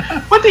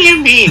 what do you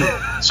mean?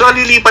 So,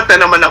 lilipat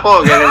na naman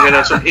ako.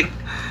 Ganun. So,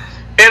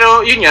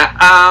 pero, yun nga,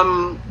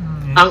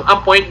 ang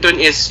point dun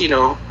is, you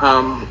know,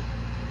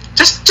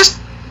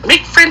 just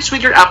make friends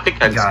with your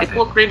applicants. It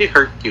won't really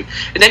hurt you.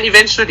 And then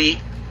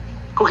eventually,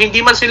 kung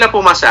hindi man sila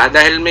pumasa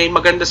dahil may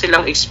maganda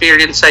silang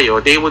experience sa'yo,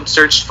 they would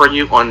search for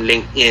you on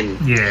LinkedIn.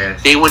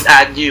 They would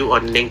add you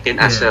on LinkedIn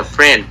as a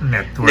friend.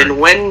 Network. Then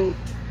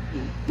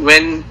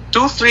when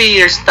 2-3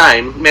 years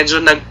time,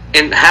 medyo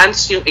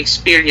nag-enhance yung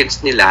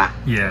experience nila,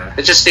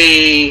 let's just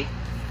say,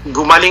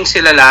 gumaling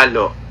sila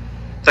lalo,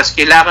 tas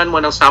kailangan mo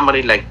ng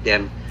somebody like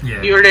them,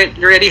 you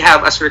already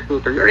have, as a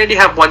recruiter, you already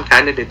have one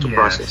candidate to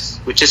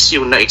process, which is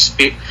yung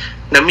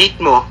na-meet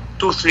mo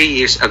 2-3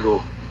 years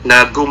ago,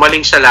 na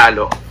gumaling siya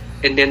lalo.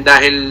 And then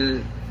dahil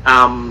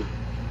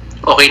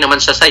okay naman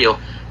siya sa'yo,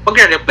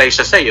 magre-reply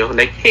siya sa'yo,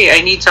 like, hey,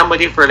 I need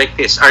somebody for like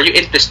this. Are you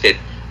interested?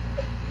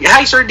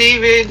 Hi, Sir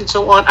David, and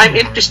so on. I'm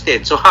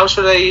interested. So how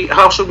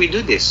should we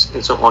do this? And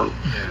so on.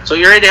 So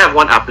you already have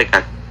one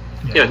applicant.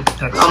 Yun.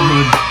 That's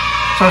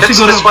good.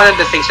 So that's one of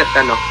the things that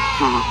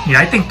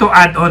I think to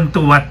add on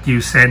to what you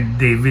said,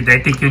 David,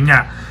 I think yun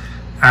nga,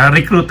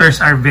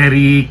 recruiters are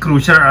very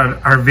crucial,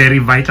 are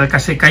very vital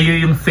kasi kayo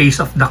yung face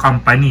of the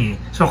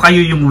company. So kayo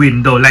yung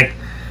window. Like,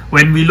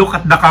 when we look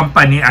at the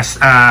company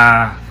as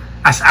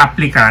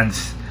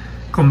applicants,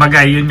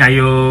 kumbaga yun nga,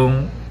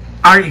 yung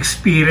our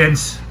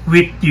experience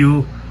with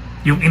you,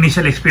 yung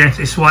initial experience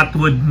is what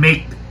would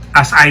make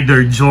us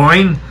either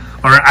join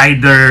or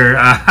either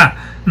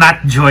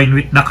not join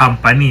with the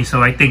company.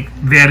 So I think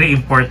very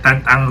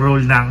important ang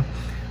role ng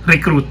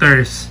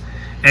recruiters.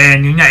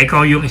 And yun nga,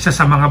 ikaw yung isa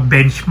sa mga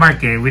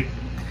benchmark with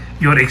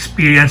your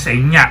experience.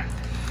 Yun nga,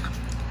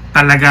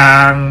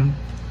 talagang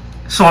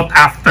sought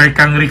after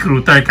kang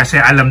recruiter kasi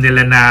alam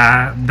nila na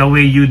the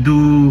way you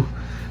do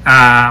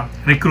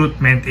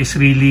recruitment is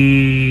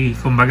really,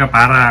 kumbaga,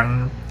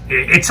 parang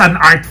it's an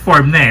art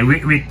form na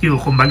with you.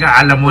 Kumbaga,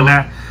 alam mo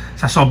na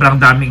sa sobrang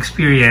daming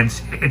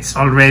experience, it's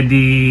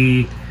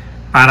already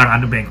parang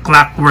ano ba yung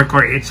clockwork,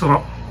 or it's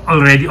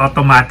already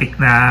automatic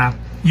na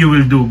you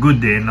will do good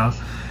no?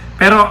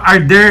 Pero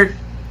are there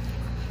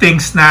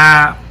things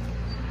na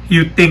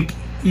you think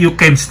you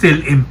can still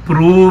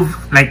improve?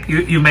 Like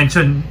you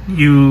mentioned,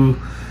 you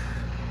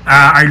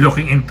are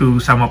looking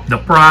into some of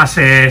the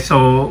process.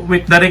 So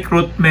with the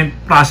recruitment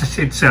process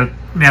itself,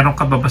 meron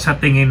ka ba sa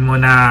tingin mo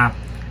na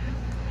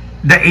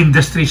the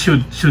industry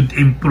should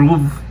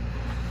improve?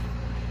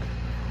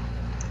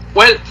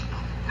 Well,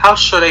 how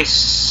should I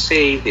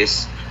say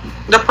this?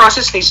 The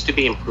process needs to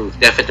be improved,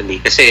 definitely.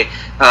 Kasi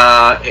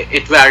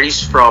it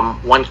varies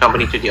from one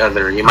company to the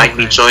other. You might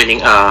be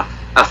joining a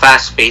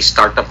fast-paced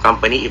startup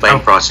company, iba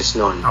yung process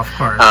nun. Of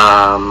course.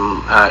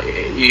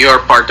 You're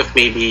part of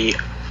maybe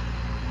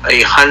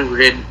a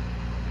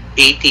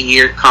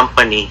 180-year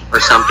company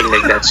or something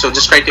like that. So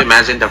just try to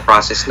imagine the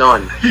process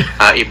nun.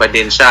 Iba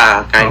din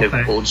siya, kind of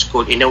old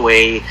school in a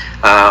way.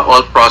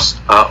 All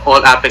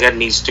applicant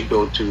needs to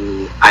go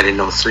to, I don't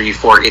know,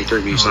 3-4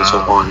 interviews and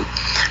so on.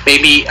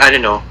 Maybe, I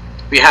don't know,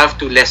 we have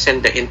to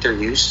lessen the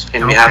interviews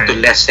and we have to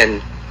lessen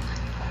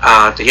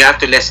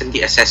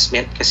the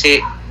assessment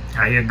kasi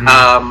I agree.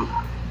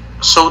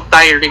 So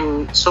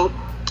tiring. So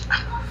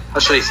how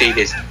should I say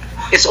this?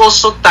 It's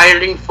also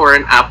tiring for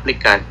an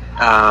applicant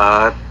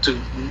to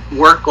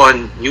work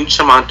on huge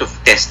amount of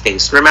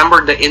testings.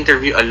 Remember the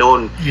interview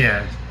alone.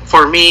 Yeah.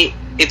 For me,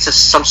 it's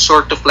some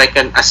sort of like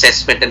an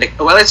assessment, and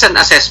it's an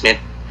assessment.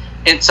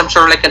 And some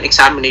sort of like an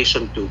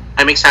examination too.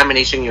 I'm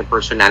examining your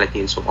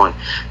personality and so on.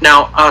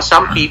 Now,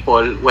 some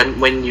people,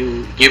 when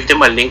you give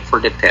them a link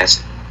for the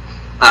test,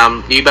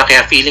 iba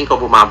kaya feeling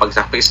ko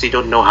bumabagsak because they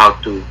don't know how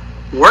to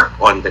work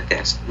on the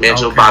test.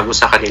 Medyo bago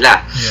sa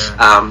kanila.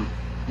 Yeah.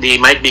 They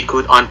might be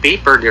good on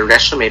paper, their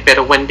resume,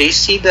 pero when they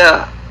see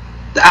the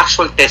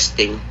actual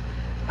testing,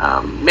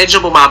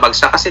 medyo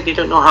bumabagsak kasi they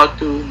don't know how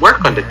to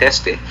work on the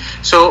test.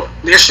 So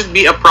there should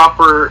be a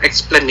proper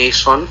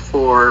explanation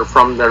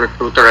from the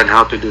recruiter on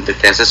how to do the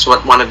test. That's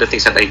one of the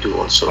things that I do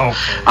also.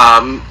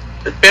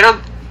 Pero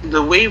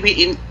the way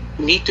we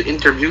need to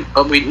interview,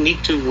 we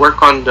need to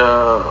work on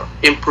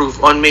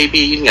improve on maybe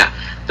yun nga.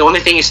 The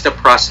only thing is the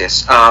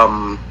process.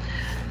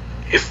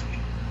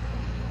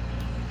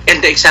 And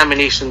the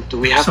examination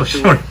too, we have to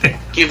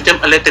give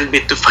them a little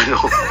bit of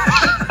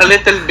a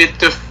little bit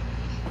of,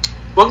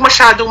 wag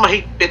masyadong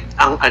mahigpit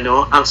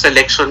ang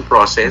selection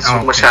process.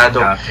 Wag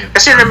masyadong,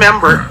 kasi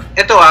remember,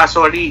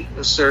 sorry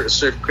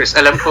Sir Chris,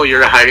 alam ko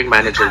you're a hiring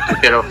manager too,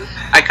 pero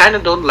I kind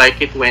of don't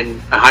like it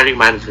when a hiring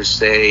manager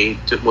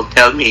will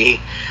tell me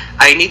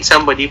I need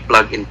somebody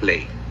plug and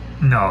play.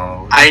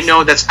 No. I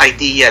know that's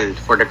ideal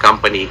for the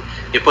company.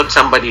 You put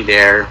somebody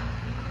there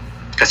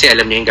kasi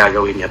alam niya yung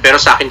gagawin niya. Pero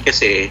sa akin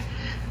kasi,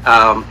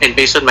 and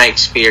based on my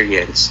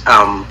experience,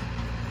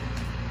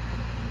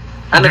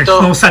 there's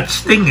no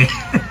such thing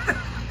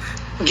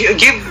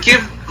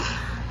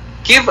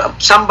give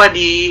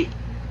somebody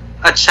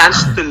a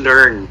chance to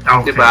learn.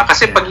 Diba?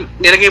 Kasi pag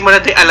nilagay mo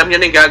natin, alam niya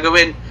na yung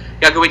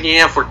gagawin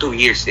niya yan for 2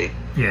 years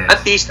Yes.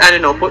 At least, I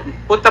don't know,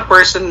 put a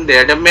person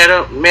there na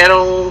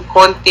merong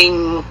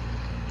konting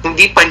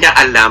hindi pa niya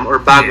alam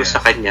or bago sa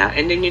kanya,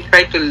 and then you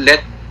try to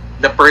let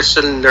the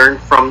person learn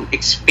from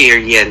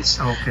experience.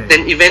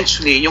 Then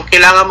eventually, yung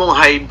kailangan mong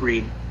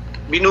hybrid,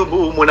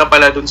 binubuo mo na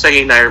pala dun sa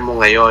hinire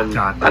mo ngayon.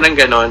 Parang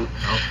ganon.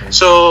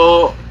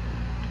 So,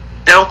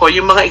 ewan ko,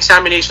 yung mga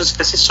examinations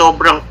kasi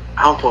sobrang,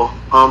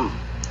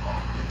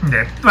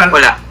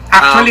 wala.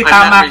 Actually,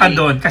 tama ka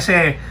doon.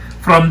 Kasi,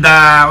 from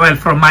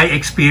my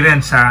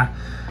experience,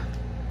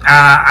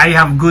 I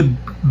have good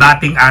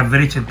batting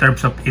average in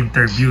terms of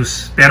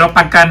interviews. Pero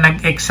pagka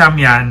nag-exam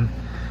yan,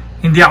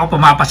 hindi ako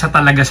pumapasa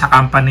talaga sa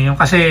company yung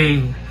kasi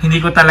hindi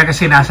ko talaga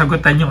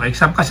sinasagutan yung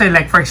exam. Kasi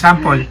like for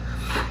example,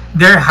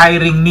 they're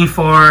hiring me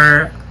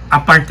for a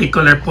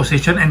particular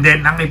position and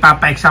then ang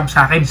ipapa-exam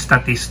sa akin,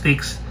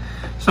 statistics.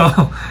 So,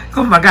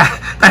 kumbaga,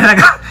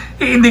 talaga,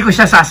 hindi ko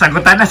siya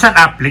sasagutan as an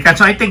applicant.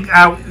 So I think,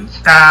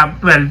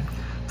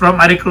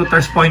 from a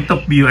recruiter's point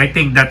of view, I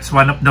think that's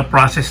one of the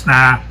process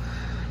na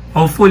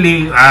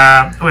hopefully,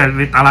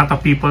 with a lot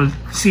of people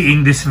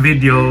seeing this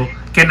video,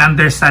 can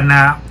understand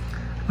na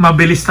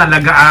mabilis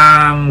talaga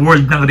ang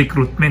world ng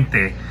recruitment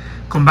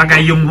Kumbaga,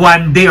 yung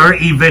 1 day or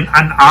even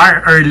an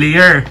hour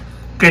earlier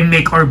can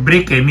make or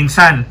break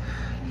minsan.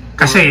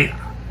 Kasi,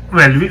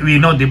 we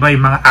know, di ba,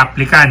 yung mga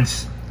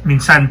applicants,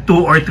 minsan 2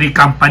 or 3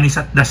 companies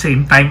at the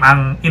same time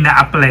ang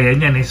ina-applyan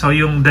yan So,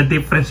 yung the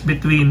difference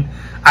between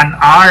an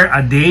hour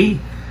a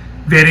day,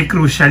 very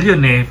crucial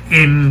yun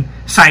in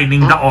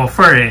signing the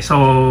offer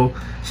So,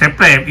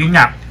 syempre, yun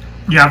nga,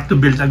 you have to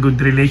build a good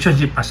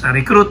relationship as a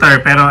recruiter,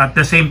 pero at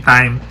the same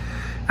time,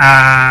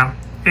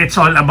 it's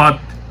all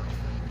about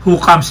who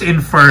comes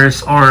in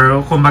first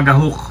or kumbaga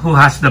who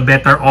has the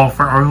better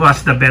offer or who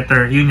has the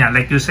better, yun nga,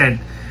 like you said,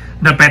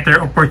 the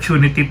better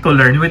opportunity to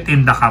learn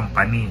within the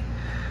company.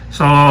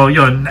 So,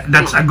 yun,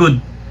 that's a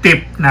good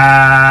tip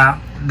na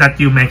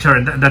that you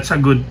mentioned. That's a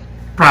good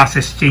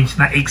process change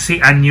na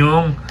iksian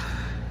yung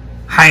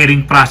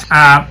hiring process.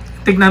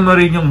 Tignan mo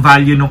rin yung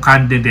value ng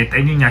candidate.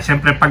 And yun nga,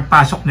 syempre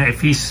pagpasok niya,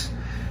 if he's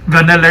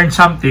gonna learn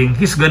something,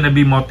 he's gonna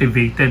be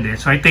motivated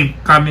So I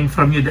think coming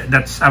from you,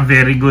 that's a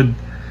very good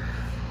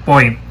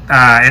point.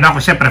 And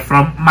ako syempre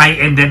from my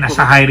end then as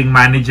a hiring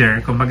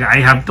manager, kumbaga I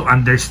have to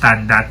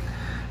understand that.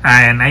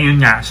 And ayun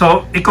nga.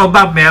 So ikaw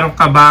ba, meron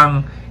ka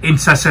bang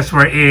instances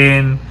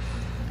wherein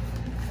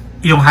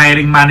yung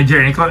hiring manager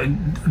ikaw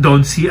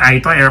don't see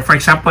eye to eye? Or for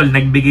example,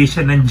 nagbigay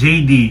siya ng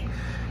JD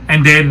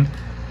and then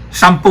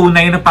 10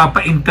 na yung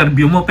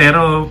napapa-interview mo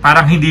pero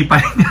parang hindi pa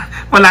rin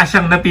wala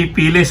siyang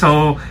napipili.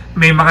 So,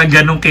 may mga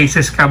ganong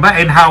cases ka ba?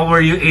 And how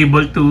were you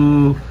able to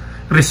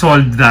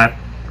resolve that?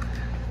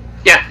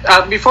 Yeah,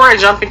 before I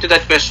jump into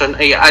that question,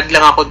 ay add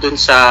lang ako dun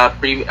sa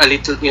a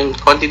little yung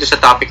konti dun sa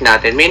topic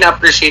natin. May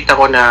na-appreciate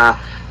ako na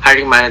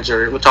hiring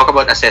manager. We'll talk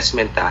about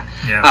assessment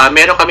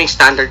meron kaming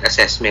standard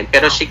assessment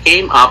pero she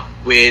came up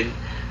with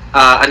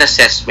an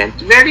assessment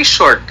very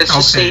short. Let's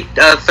just say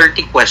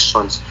 30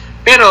 questions.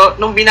 Pero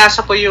nung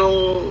binasa ko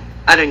yung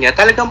niya,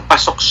 talagang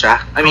pasok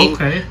siya. I mean,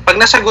 pag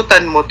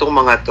nasagutan mo tong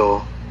mga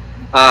to,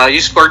 you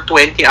scored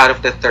 20 out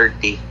of the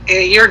 30,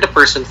 you're the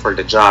person for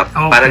the job.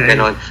 Parang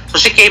ganon. So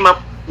she came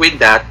up with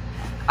that.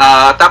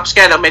 Tapos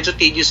kaya lang, medyo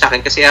tedious sa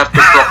akin kasi I have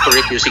to proctor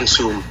it using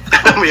Zoom.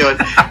 Alam mo yun?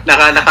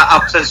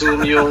 Naka-up sa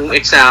Zoom yung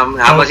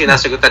exam habang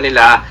sinasagutan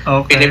nila.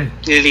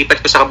 Nililipat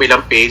ko sa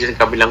kabilang page and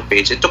kabilang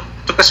page. It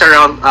took us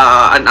around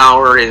an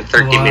hour and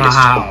 30 minutes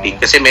to complete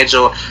kasi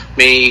medyo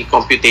may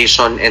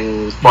computation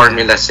and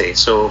formulas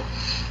So,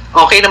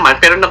 okay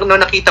naman. Pero nung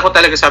nakita ko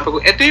talaga, sabi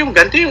ko,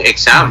 ganito yung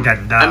exam.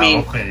 Maganda, I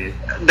mean,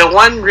 the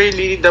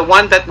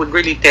one that would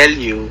really tell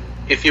you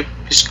if you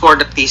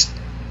scored at least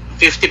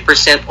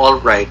 50%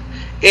 all right,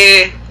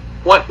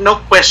 no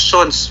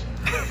questions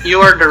you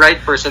are the right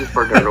person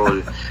for the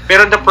role.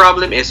 Pero the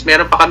problem is,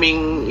 meron pa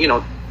kaming,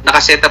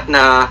 nakaset up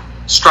na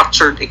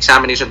structured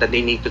examination that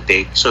they need to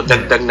take. So,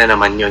 dagdag na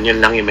naman yun. Yun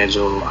lang yung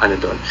medyo,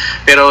 doon.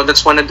 Pero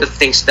that's one of the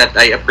things that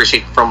I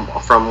appreciate from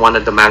one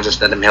of the managers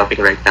that I'm helping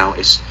right now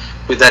is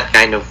with that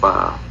kind of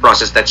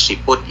process that she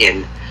put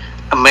in.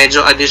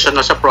 Medyo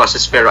additional sa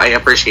process, pero I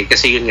appreciate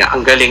kasi yun nga,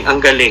 ang galing.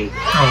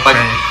 Okay. Pag,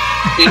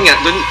 yun nga,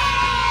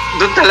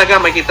 dun talaga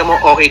makita mo,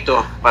 okay to.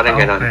 Parang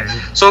ganon.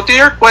 So, to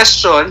your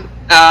question,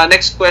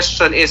 next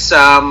question is,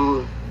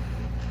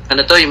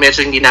 yung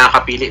medyo hindi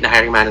nakakapili na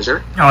hiring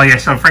manager? Oh,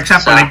 yes. So, for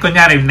example, like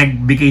kunyari,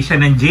 nagbigay siya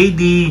ng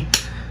JD,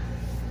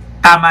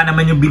 tama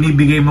naman yung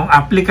binibigay mong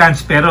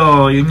applicants,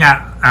 pero yun nga,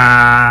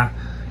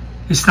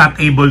 he's not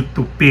able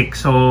to pick.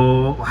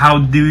 So,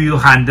 how do you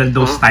handle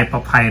those type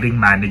of hiring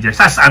managers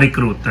as a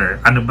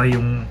recruiter? Ano ba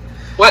yung...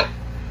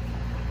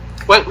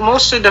 Well,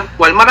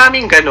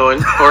 maraming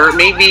ganon, or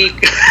maybe...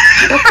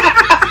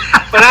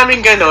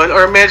 maraming ganon,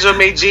 or medyo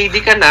may JD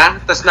ka na,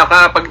 tapos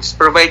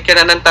nakapag-provide ka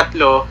na ng 3,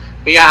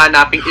 may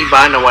hahanaping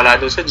iba na wala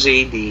doon sa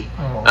JD,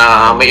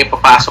 may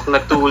ipapasok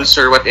na tools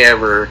or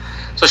whatever.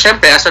 So,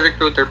 syempre, as a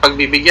recruiter, pag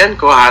bibigyan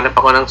ko, hanap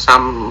ako ng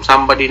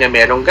somebody na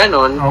merong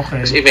ganon.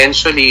 Because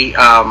eventually,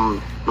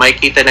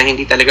 makikita na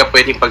hindi talaga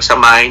pwedeng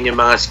pagsamahin yung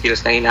mga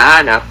skills na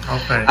hinahanap.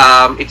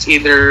 It's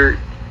either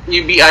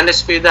you be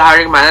honest with the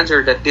hiring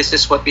manager that this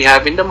is what we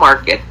have in the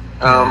market.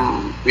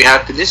 We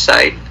have to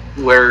decide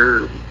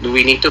where do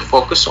we need to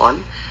focus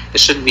on.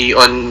 It should be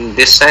on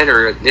this side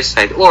or this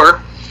side. Or,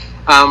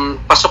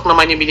 pasok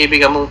naman yung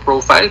binibigyan mong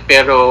profile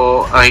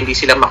pero hindi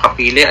sila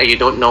makapili. You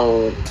don't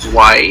know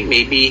why.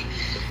 Maybe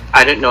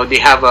I don't know, they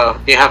have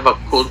a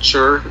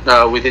culture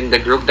within the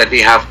group that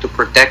they have to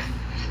protect.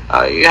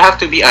 You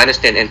have to be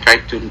honest and try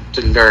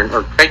to learn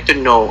or try to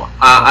know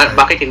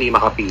bakit hindi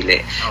makapili.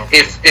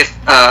 If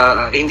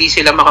hindi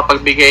sila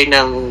makapagbigay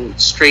ng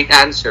straight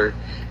answer,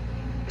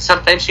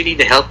 sometimes you need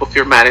the help of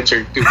your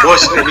manager to,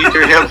 boss, I need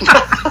your help.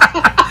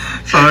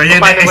 So yan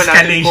ang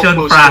escalation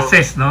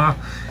process, no?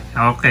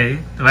 Okay.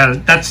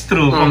 Well, that's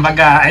true.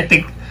 Kumbaga, I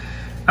think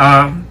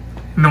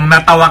nung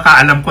natawa ka,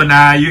 alam ko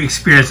na yung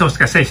experience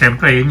kasi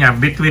syempre yun nga,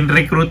 between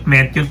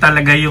recruitment, yung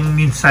talaga yung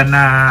minsan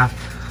na,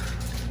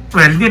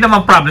 well, hindi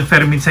naman problem,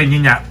 pero minsan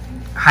yun nga,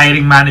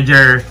 hiring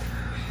manager,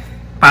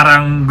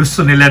 parang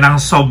gusto nila ng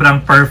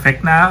sobrang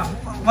perfect na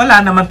wala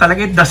naman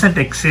talaga, it doesn't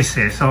exist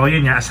eh. So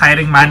yun nga, as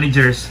hiring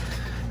managers,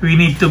 we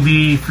need to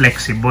be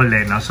flexible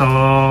eh, no? So,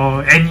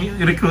 and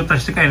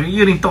recruiters,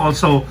 you need to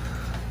also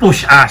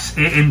push us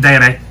in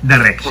direct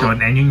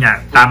direction. And yun nga,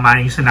 tama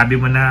yung sinabi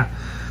mo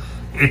na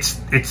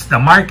it's the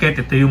market,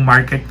 ito yung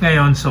market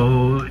ngayon. So,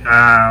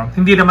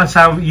 hindi naman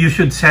sa you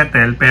should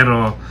settle,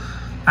 pero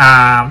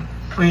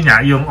yun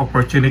nga, yung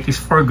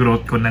opportunities for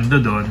growth kung nando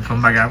doon.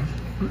 Kumbaga,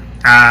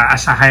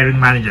 as a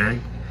hiring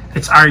manager,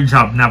 it's our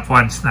job na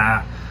once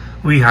na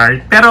we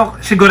hire. Pero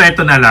siguro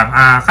ito na lang,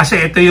 kasi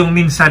ito yung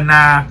minsan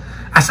na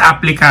as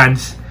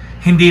applicants,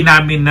 hindi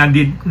namin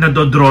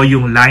nadodraw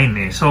yung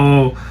line eh.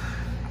 So,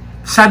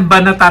 saan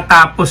ba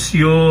natatapos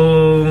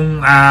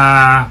yung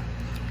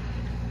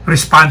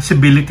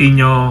responsibility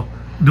nyo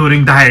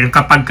during the hiring?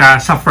 Kapag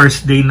sa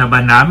first day na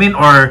ba namin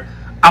or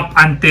up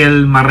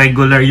until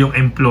ma-regular yung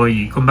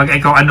employee? Kumbaga,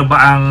 ikaw ano ba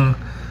ang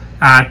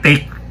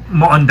take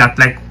mo on that?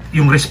 Like,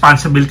 yung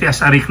responsibility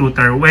as a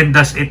recruiter, when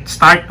does it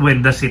start?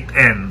 When does it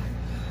end?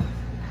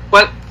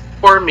 Well,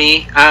 for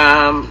me,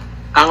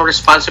 ang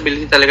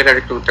responsibility talaga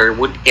ng recruiter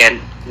would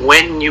end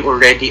when you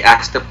already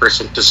asked the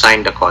person to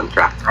sign the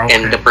contract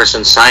and the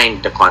person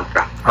signed the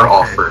contract or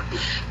offer.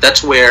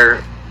 That's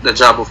where the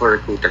job of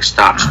a recruiter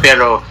stops.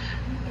 Pero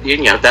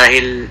yun nga,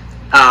 dahil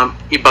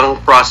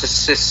ibang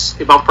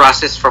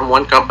process from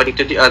one company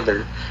to the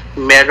other,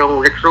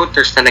 merong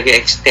recruiters na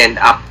nag-extend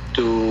up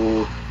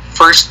to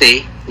first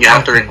day. You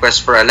have to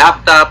request for a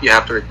laptop, you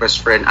have to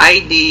request for an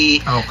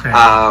ID,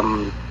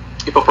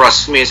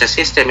 ipoprocess mo yun sa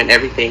system and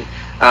everything.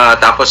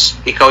 Tapos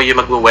ikaw yung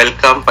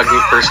mag-welcome pag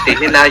yung first day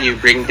nila, you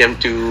bring them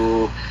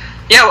to...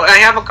 Yeah,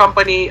 I have a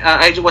company,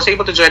 I was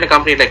able to join a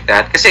company like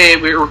that kasi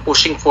we were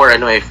pushing for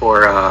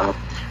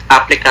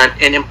applicant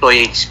and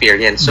employee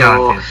experience.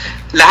 So,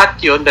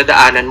 lahat yun,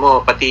 dadaanan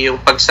mo. Pati yung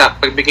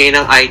pagbigay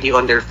ng ID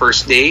on their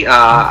first day,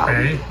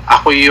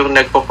 ako yung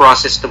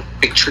nagpo-process ng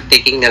picture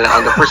taking nila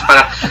on the first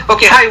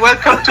okay, hi,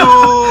 welcome to...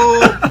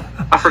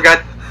 I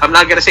forgot. I'm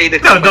not gonna say the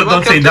company.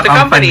 Don't say the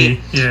company.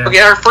 Yeah.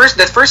 Okay,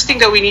 the first thing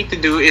that we need to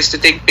do is to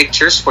take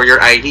pictures for your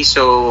ID.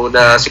 So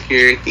the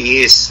security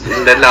is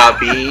in the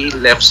lobby,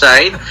 left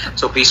side.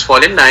 So please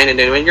fall in line,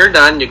 and then when you're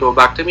done, you go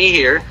back to me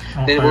here.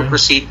 Then we'll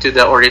proceed to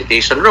the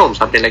orientation room,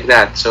 something like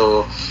that.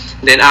 So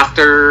then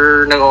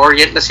after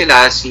nag-orient na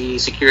sila,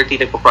 si security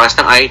nagpo-process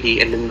ng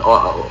ID, and then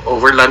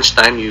over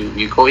lunchtime, you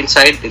go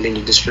inside, and then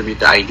you distribute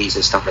the IDs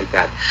and stuff like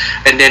that.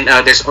 And then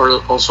there's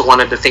also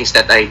one of the things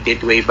that I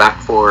did way back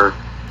for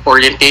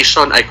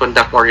orientation. I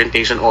conduct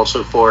orientation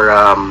also for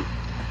yung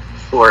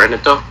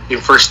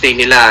first day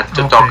nila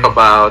to talk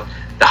about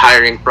the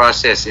hiring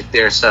process. If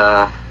there's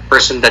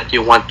person that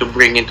you want to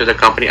bring into the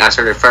company as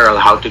a referral,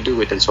 how to do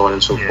it, and so on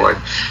and so forth.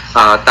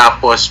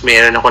 Tapos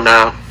meron ako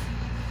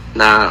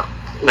na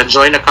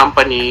join a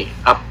company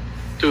up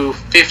to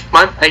 5th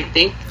month, I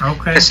think.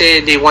 Okay. Kasi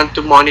they want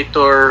to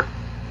monitor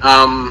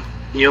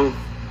yung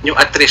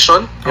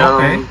attrition,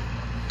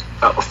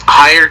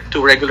 hire to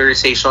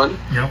regularization.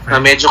 Okay.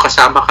 Medyo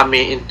kasama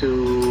kami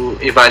into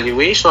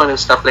evaluation and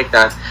stuff like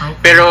that.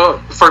 Okay. Pero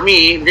for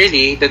me,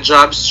 really, the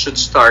jobs should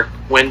start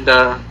when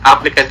the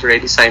applicant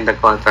already signed the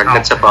contract. Okay.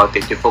 That's about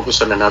it. You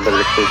focus on another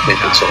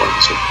recruitment and so on.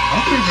 So,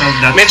 Okay,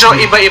 well, that's medyo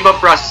good. iba-iba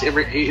process,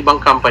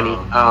 ibang company.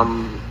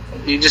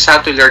 You just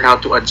have to learn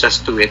how to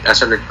adjust to it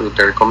as a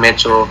recruiter. Kung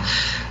medyo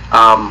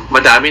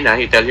madami na,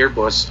 you tell your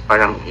boss,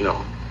 parang,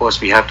 boss,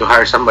 we have to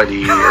hire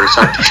somebody or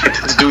something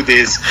to do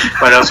this.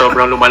 Parang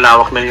sobrang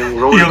lumalawak na yung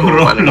role Yung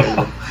ko. role.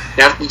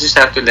 You just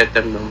have to let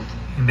them know.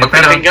 Hindi, Pag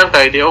pero, pinakinggan ka,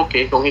 edi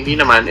okay. Kung hindi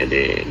naman,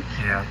 edi...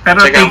 yeah.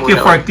 Pero Tsaga thank you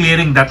muna. for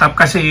clearing that up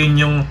kasi yun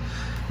yung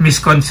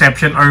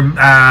misconception or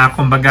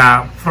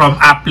kumbaga from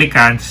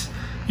applicants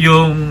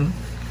yung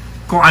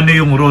kung ano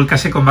yung role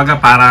kasi kumbaga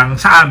parang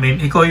sa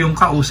amin ikaw yung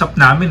kausap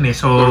namin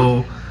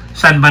so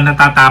saan ba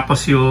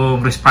natatapos yung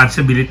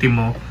responsibility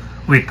mo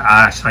with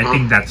us. So I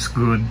think that's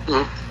good.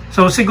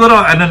 So siguro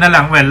ano na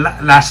lang, well,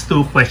 last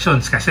 2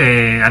 questions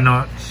kasi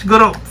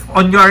siguro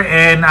on your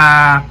end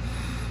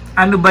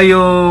ano ba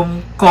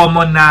yung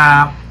common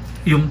na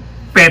yung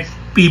pet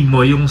peeve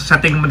mo, yung sa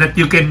tingin mo that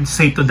you can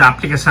say to the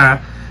applicant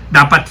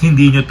dapat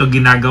hindi nyo to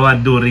ginagawa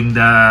during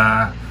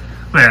the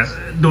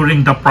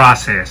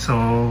process. So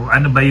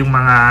ano ba yung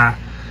mga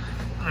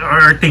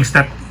or things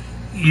that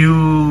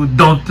you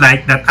don't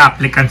like that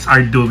applicants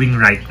are doing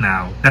right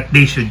now that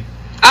they should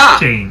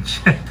change?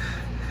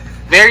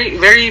 Very,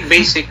 very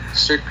basic,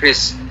 Sir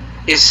Chris,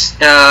 is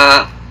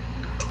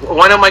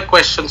one of my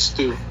questions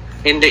too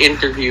in the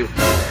interview.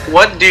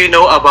 What do you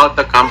know about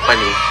the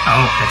company?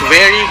 Okay.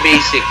 Very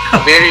basic.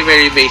 Very,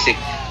 very basic.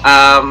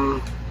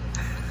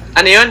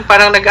 Ano yun?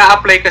 Parang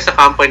nag-a-apply ka sa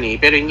company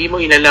pero hindi mo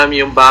inalam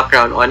yung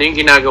background o ano yung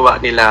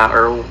ginagawa nila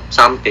or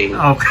something.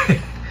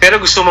 Okay. Pero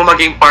gusto mo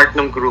maging part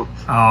ng group.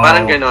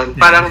 Parang ganon.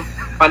 Yeah. Parang,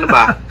 paano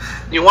ba?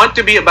 You want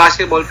to be a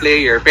basketball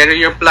player pero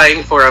you're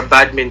applying for a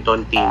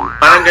badminton team.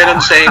 Parang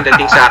ganon siya yung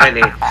dating sa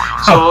akin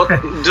So,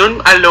 dun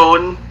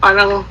alone,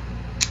 parang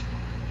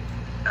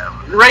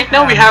right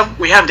now we have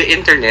the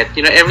internet.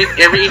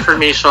 Every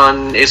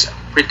information is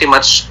pretty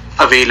much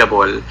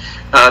available.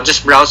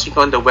 Just browsing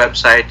on the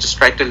website, just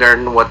try to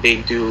learn what they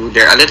do.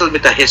 There a little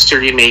bit of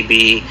history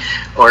maybe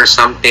or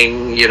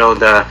something,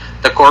 the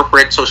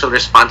corporate social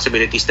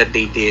responsibilities that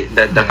they did,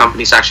 that the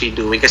company's actually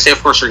doing. Because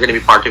of course you're going to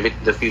be part of it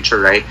in the future,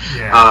 right?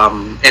 Yeah.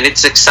 And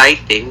it's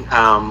exciting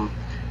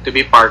to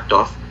be part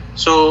of.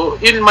 So,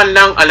 yun man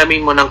lang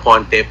alamin mo ng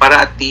konti para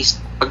at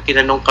least pag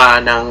tinanong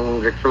ka ng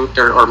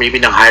recruiter or maybe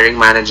ng hiring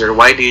manager,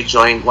 why do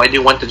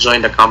you want to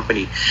join the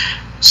company?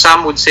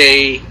 Some would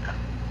say,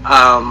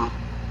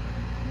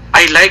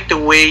 I like the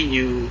way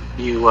your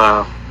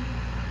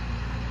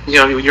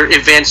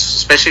events,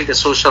 especially the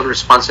social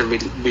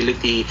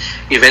responsibility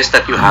events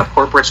that you have,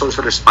 corporate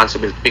social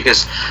responsibility.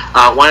 Because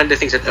one of the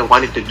things that I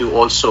wanted to do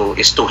also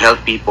is to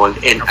help people.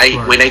 And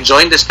when I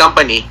joined this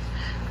company,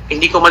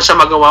 hindi ko man siya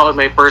magawa on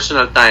my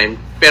personal time,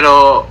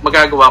 pero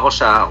magagawa ko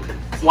siya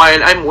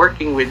while I'm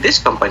working with this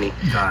company.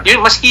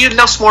 Maski yun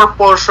lang small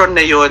portion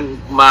na yun,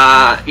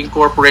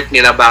 ma-incorporate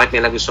nila bakit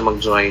nila gusto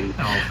mag-join.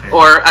 Okay.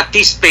 Or at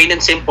least plain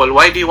and simple,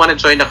 why do you want to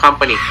join the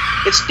company?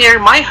 It's near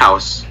my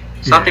house.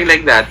 Something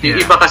like that. Yung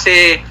iba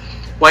kasi,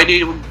 why do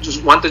you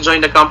want to join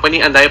the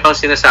company? And dahil pang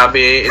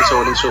sinasabi and so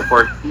on and so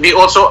forth.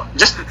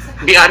 Just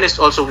be honest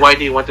also, why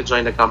do you want to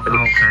join the company?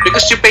 Okay.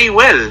 Because you pay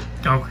well.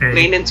 Okay.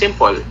 Plain and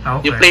simple.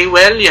 Okay. You play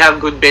well, you have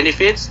good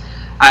benefits.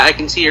 I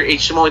can see your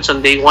HMO, it's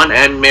on day 1.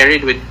 I'm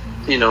married with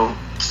 3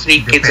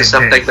 kids and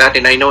stuff like that,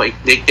 and I know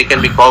they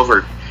can be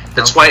covered.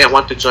 That's why I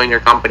want to join your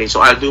company.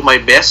 So I'll do my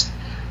best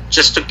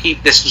just to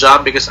keep this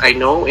job because I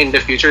know in the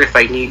future if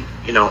I need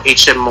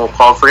HMO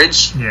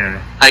coverage,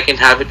 I can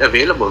have it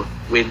available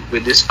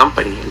with this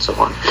company and so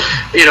on.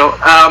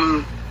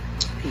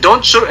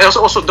 Don't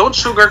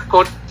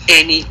sugarcoat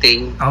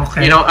anything.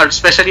 Okay.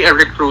 Especially a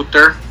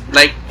recruiter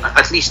like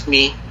at least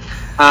me.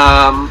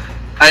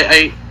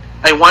 I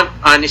want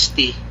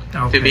honesty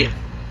to be.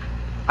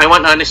 I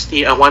want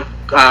honesty. I want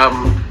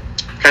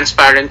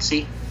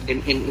transparency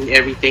in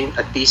everything,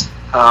 at least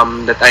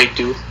that I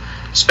do.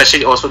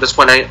 Especially also, that's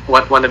one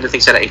of the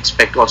things that I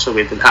expect also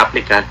with an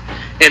applicant.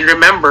 And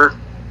remember,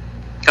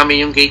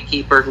 kami yung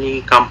gatekeeper ni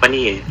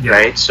company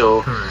right?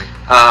 So,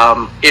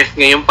 if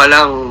ngayon pa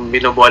lang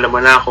binobola mo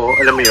na ako,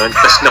 alam mo yun,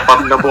 tapos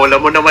nabola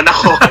mo naman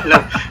ako,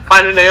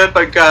 paano na yun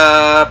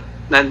pagka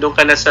nandun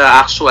ka na sa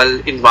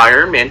actual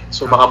environment,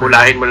 so baka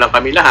bulahin mo lang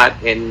kami lahat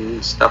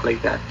and stuff like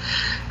that.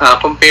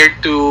 Compared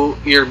to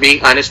you're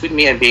being honest with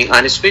me and being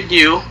honest with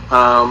you,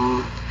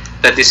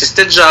 that this is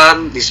the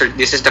job, this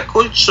is the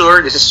culture,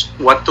 this is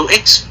what to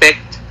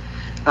expect.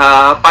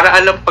 Para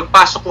alam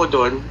pagpasok mo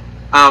doon,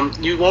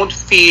 you won't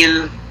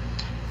feel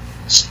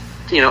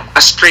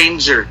a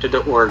stranger to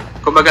the org.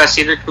 Kumbaga,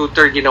 si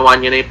recruiter, ginawa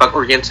niya na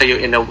ipag-orient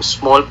sa'yo in a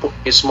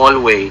small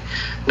way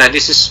na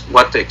this is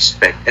what to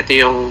expect. Ito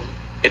yung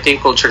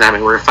culture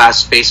namin. We're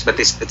fast-paced, but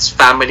it's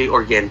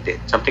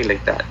family-oriented. Something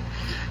like that.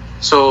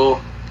 So,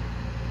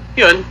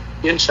 yun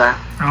siya.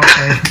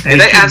 Okay.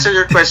 Did I answer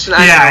your question?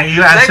 Yeah,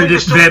 you answered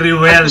it very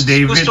well,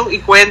 David. Gustong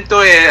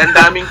ikwento Ang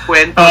daming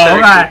kwento sa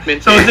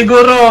recruitment. So,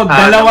 siguro,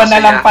 dalawa na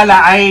lang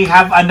pala. I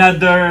have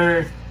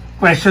another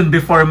question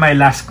before my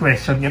last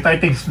question. Ito, I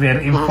think is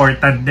very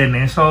important din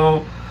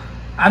So,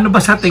 ano ba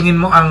sa tingin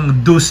mo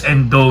ang do's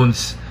and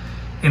don'ts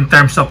in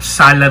terms of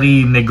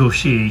salary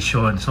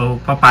negotiation?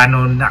 So,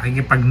 paano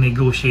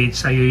nakikipag-negotiate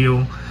sa'yo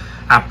yung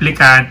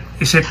applicant?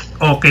 Is it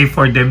okay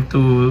for them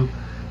to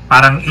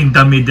parang in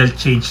the middle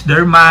change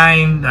their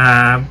mind?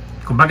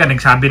 Kumbaga,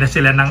 nagsabi na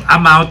sila ng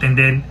amount and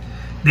then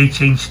they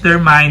change their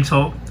mind.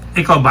 So,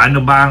 ikaw ba?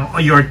 Ano ba ang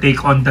your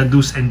take on the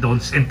do's and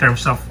don'ts in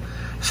terms of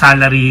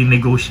salary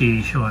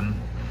negotiation?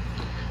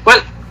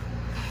 Well,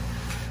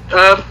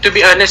 to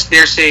be honest,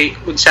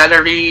 with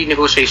salary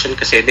negotiation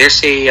kasi,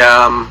 there's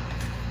an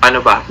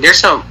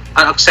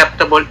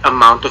acceptable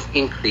amount of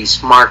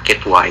increase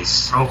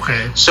market-wise.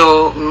 Okay.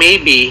 So,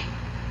 maybe,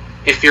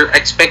 if you're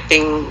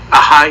expecting a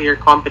higher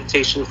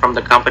compensation from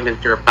the company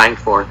that you're applying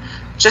for,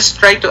 just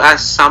try to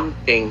ask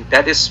something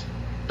that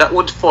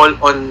would fall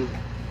on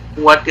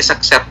what is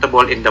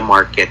acceptable in the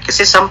market.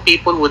 Kasi some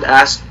people would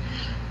ask,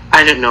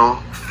 I don't know,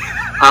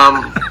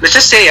 let's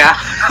just say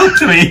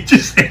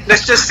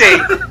let's just say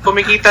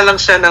kumikita lang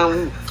siya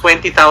ng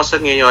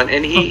 20,000 ngayon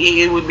and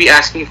he would be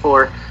asking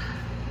for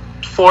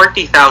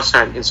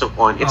 40,000 and so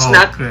on.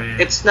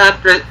 It's not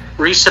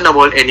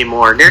reasonable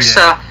anymore. There's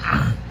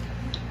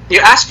you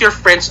ask your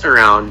friends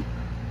around,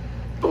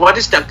 what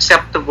is the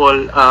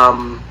acceptable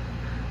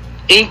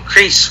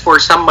increase for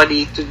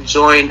somebody to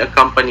join a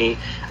company?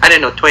 I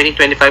don't know,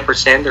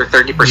 20-25% or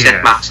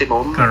 30%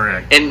 maximum.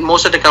 Correct. And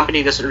most of the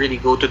company doesn't really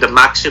go to the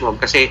maximum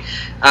kasi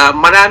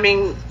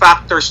maraming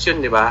factors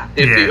yun, di ba?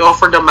 If you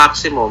offer the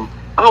maximum,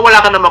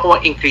 wala ka na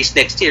makuha increase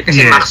next year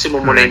kasi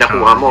maximum mo na yung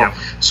nakuha mo.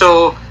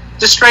 So,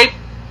 just try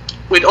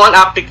with all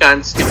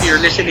applicants, if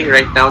you're listening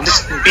right now,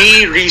 just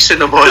be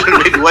reasonable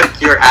with what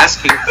you're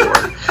asking for.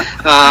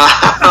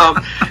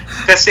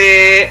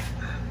 Kasi,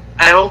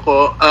 ayaw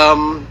ko,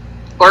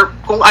 or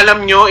kung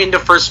alam nyo in the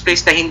first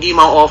place na hindi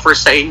ma-offer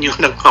sa inyo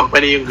ng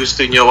company yung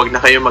gusto nyo, wag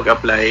na kayo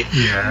mag-apply.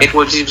 It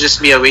will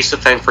just be a waste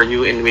of time for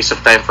you and waste of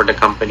time for the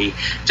company.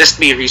 Just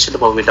be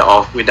reasonable with the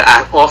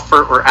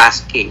offer or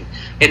asking.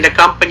 And the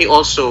company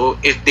also,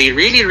 if they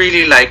really,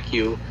 really like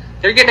you,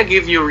 they're gonna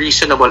give you a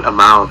reasonable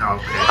amount.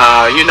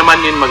 Yun naman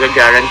yun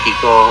magagaranti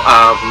ko.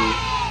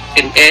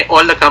 In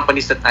all the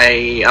companies that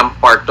I am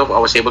part of,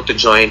 I was able to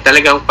join.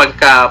 Talagang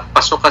pagka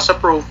pasok ka sa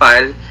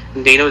profile,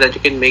 they know that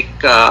you can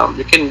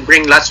you can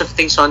bring lots of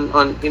things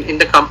in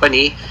the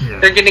company.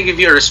 They're gonna give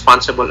you a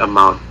responsible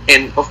amount,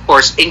 and of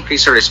course,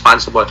 increase a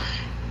reasonable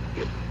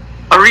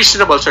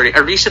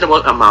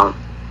amount.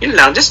 Yun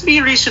lang, just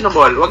be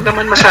reasonable. Wag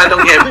naman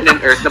masyadong heaven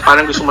and earth na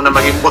parang gusto mo na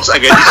maging boss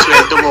agad yung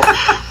sweldo mo.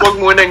 Wag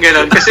mo nang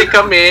ganun. Kasi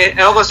kami,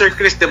 ako Sir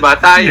Chris, diba,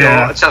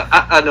 tayo,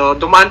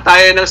 dumaan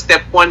tayo ng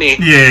step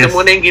 1 Ito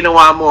muna yung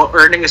ginawa mo,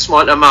 earning a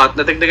small amount,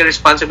 nadagdagan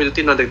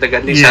responsibility,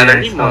 nadagdagan yung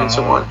salary mo, and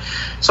so on.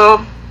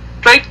 So,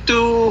 try to,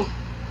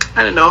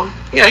 I don't know,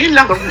 yun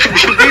lang,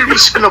 be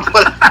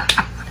reasonable.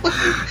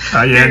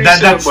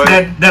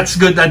 That's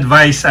good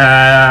advice,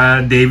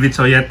 David.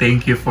 So,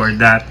 thank you for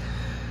that.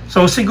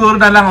 So, siguro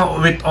na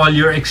lang with all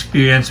your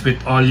experience, with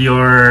all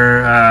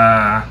your,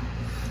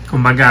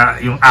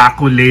 kumbaga, yung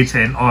accolades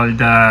and all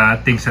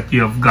the things that you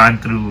have gone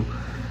through,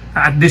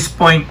 at this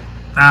point,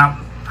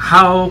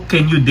 how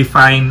can you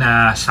define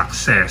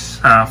success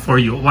for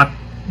you? What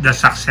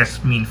does success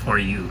mean for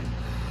you?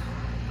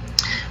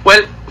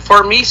 Well,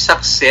 for me,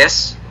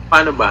 success,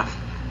 paano ba?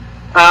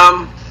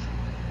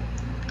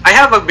 I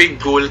have a big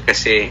goal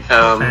kasi.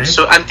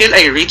 So, until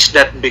I reach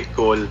that big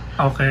goal,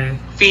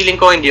 feeling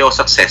ko hindi ako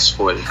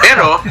successful.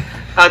 Pero,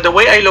 the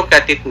way I look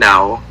at it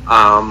now,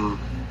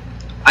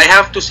 I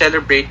have to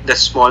celebrate the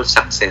small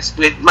success.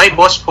 My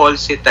boss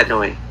calls it,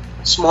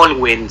 small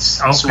wins.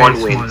 Small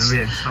wins.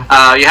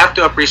 You have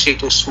to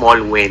appreciate yung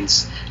small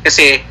wins.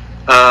 Kasi,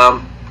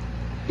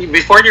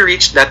 before you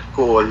reach that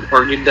goal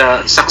or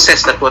the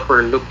success that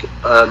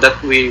that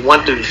we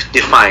want to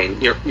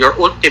define, your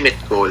ultimate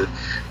goal,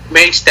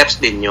 may steps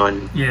din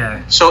yun.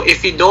 So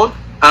if you don't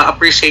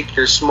appreciate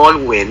your small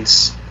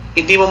wins,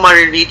 hindi mo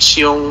ma-reach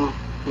yung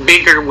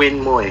bigger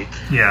win mo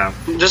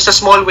Just sa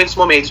small wins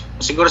mo,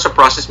 siguro sa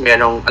process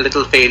mayroong a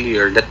little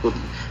failure that would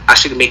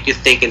actually make you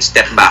think and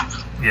step back.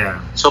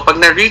 So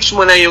pag na-reach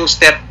mo na yung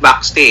step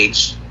back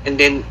stage and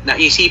then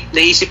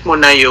naisip mo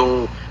na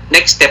yung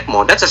next step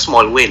mo, that's a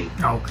small win.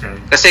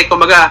 Kasi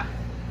kumbaga,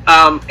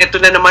 eto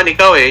na naman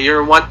ikaw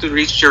you want to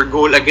reach your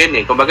goal again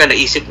kumbaga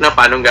naisip na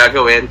paano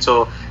gagawin,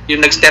 so yung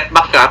nag-step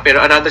back ka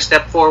pero another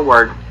step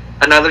forward,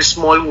 another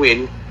small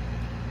win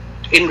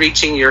in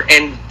reaching your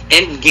end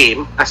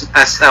game as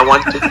I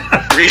want to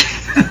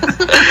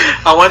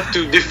I want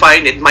to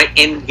define it, my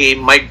end game,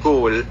 my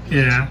goal.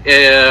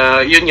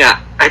 Yeah. Yun nga,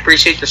 I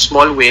appreciate your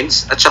small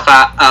wins at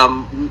saka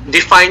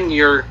define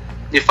your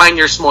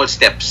small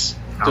steps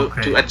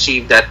to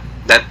achieve that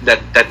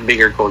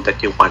bigger goal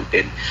that you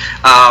wanted.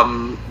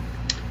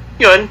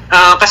 Yun,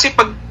 kasi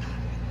pag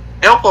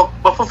ewan ko,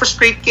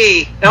 mapofrustrate ka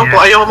eh. Ewan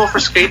ko, ayaw mo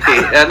frustrate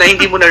eh. Na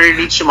hindi mo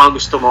na-reach yung mga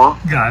gusto mo.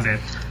 Got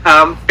it.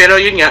 Pero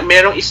yun nga,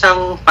 merong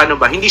isang,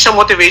 paano ba, hindi siya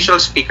motivational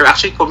speaker,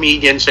 actually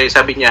comedian siya.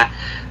 Sabi niya,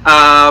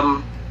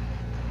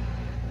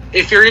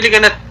 if you're really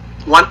gonna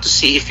want to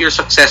see if you're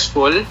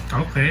successful,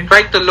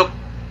 try to look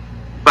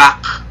back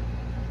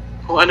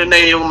kung ano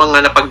na yung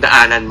mga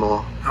napagdaanan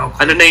mo.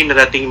 Ano na yung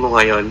narating mo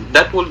ngayon.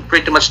 That will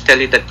pretty much tell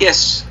you that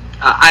yes,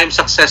 I'm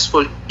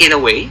successful in a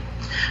way.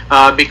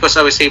 Because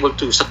I was able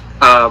to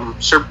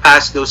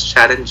surpass those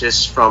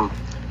challenges from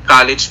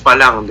college pa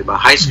lang, di ba?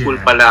 High school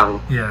pa lang.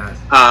 Yeah.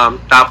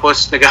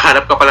 Tapos,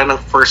 naghahanap ka pa lang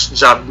ng first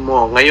job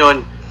mo.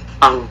 Ngayon,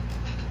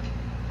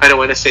 I don't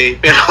wanna say,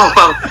 pero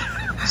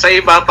sa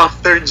iba, pang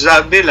third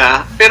job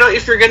nila. Pero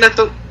if you're gonna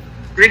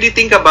really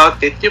think about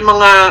it, yung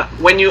mga,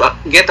 when you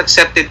get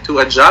accepted to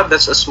a job,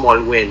 that's a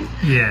small win.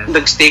 Yeah.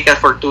 Nag-stay ka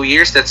for 2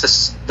 years, that's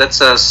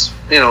a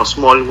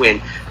small win.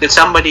 Then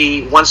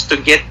somebody wants to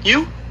get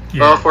you,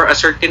 for a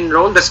certain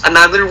role, that's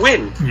another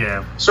win.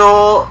 Yeah.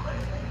 So,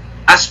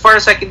 as far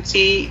as I can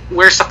see,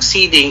 we're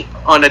succeeding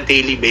on a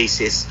daily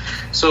basis.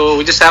 So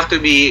we just have to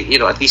be,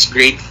 at least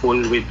grateful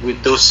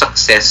with those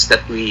success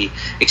that we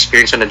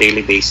experience on a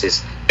daily basis.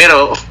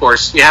 Pero of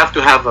course, you have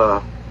to have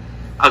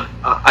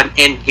an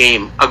end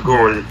game, a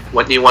goal,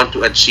 what you want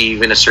to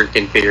achieve in a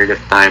certain period of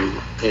time.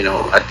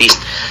 At least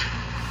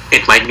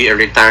it might be a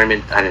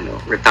retirement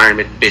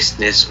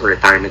business or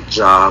retirement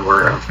job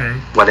or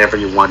whatever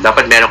you want.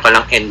 Dapat meron ka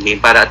lang end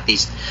game para at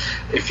least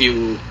if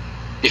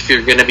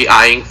you're gonna be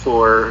eyeing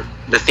for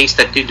the things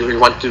that you do, you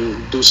want to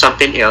do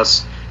something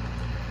else,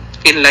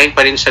 in line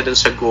pa rin siya dun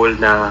sa goal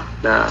na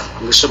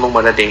gusto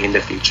mong marating in the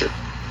future.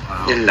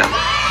 Wow. Yun lang.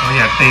 Oh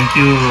yeah, thank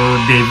you,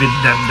 David.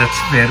 That's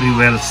very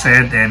well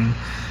said. And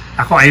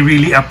I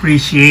really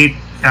appreciate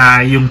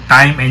yung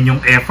time and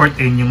yung effort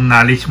and yung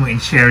knowledge mo in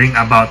sharing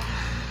about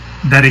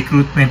the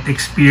recruitment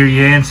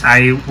experience.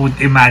 I would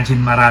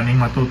imagine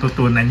maraming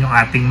matututunan yung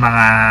ating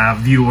mga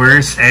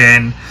viewers,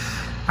 and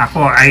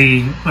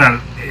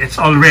it's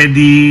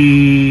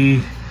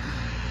already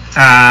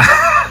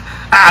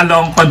a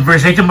long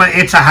conversation, but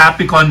it's a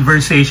happy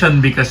conversation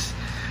because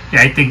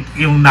I think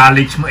yung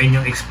knowledge mo and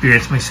yung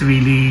experience mo is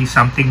really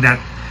something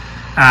that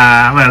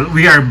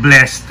we are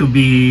blessed to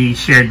be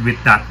shared with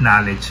that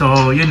knowledge.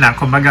 So yun lang,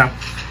 kumbaga,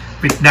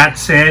 with that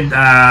said,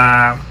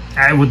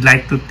 I would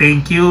like to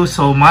thank you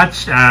so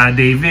much,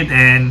 David,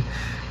 and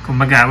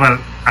kumbaga,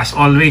 as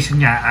always,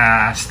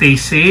 stay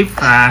safe,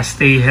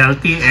 stay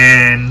healthy,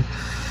 and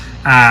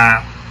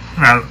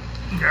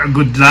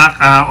good luck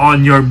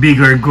on your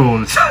bigger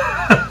goals.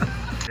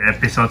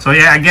 Episode. So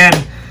yeah, again,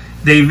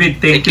 David,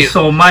 thank you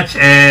so much,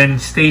 and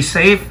stay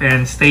safe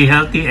and stay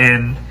healthy,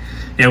 and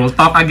we'll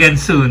talk again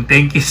soon.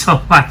 Thank you so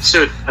much.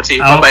 Soon. I'll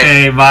see you.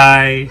 Okay,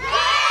 bye.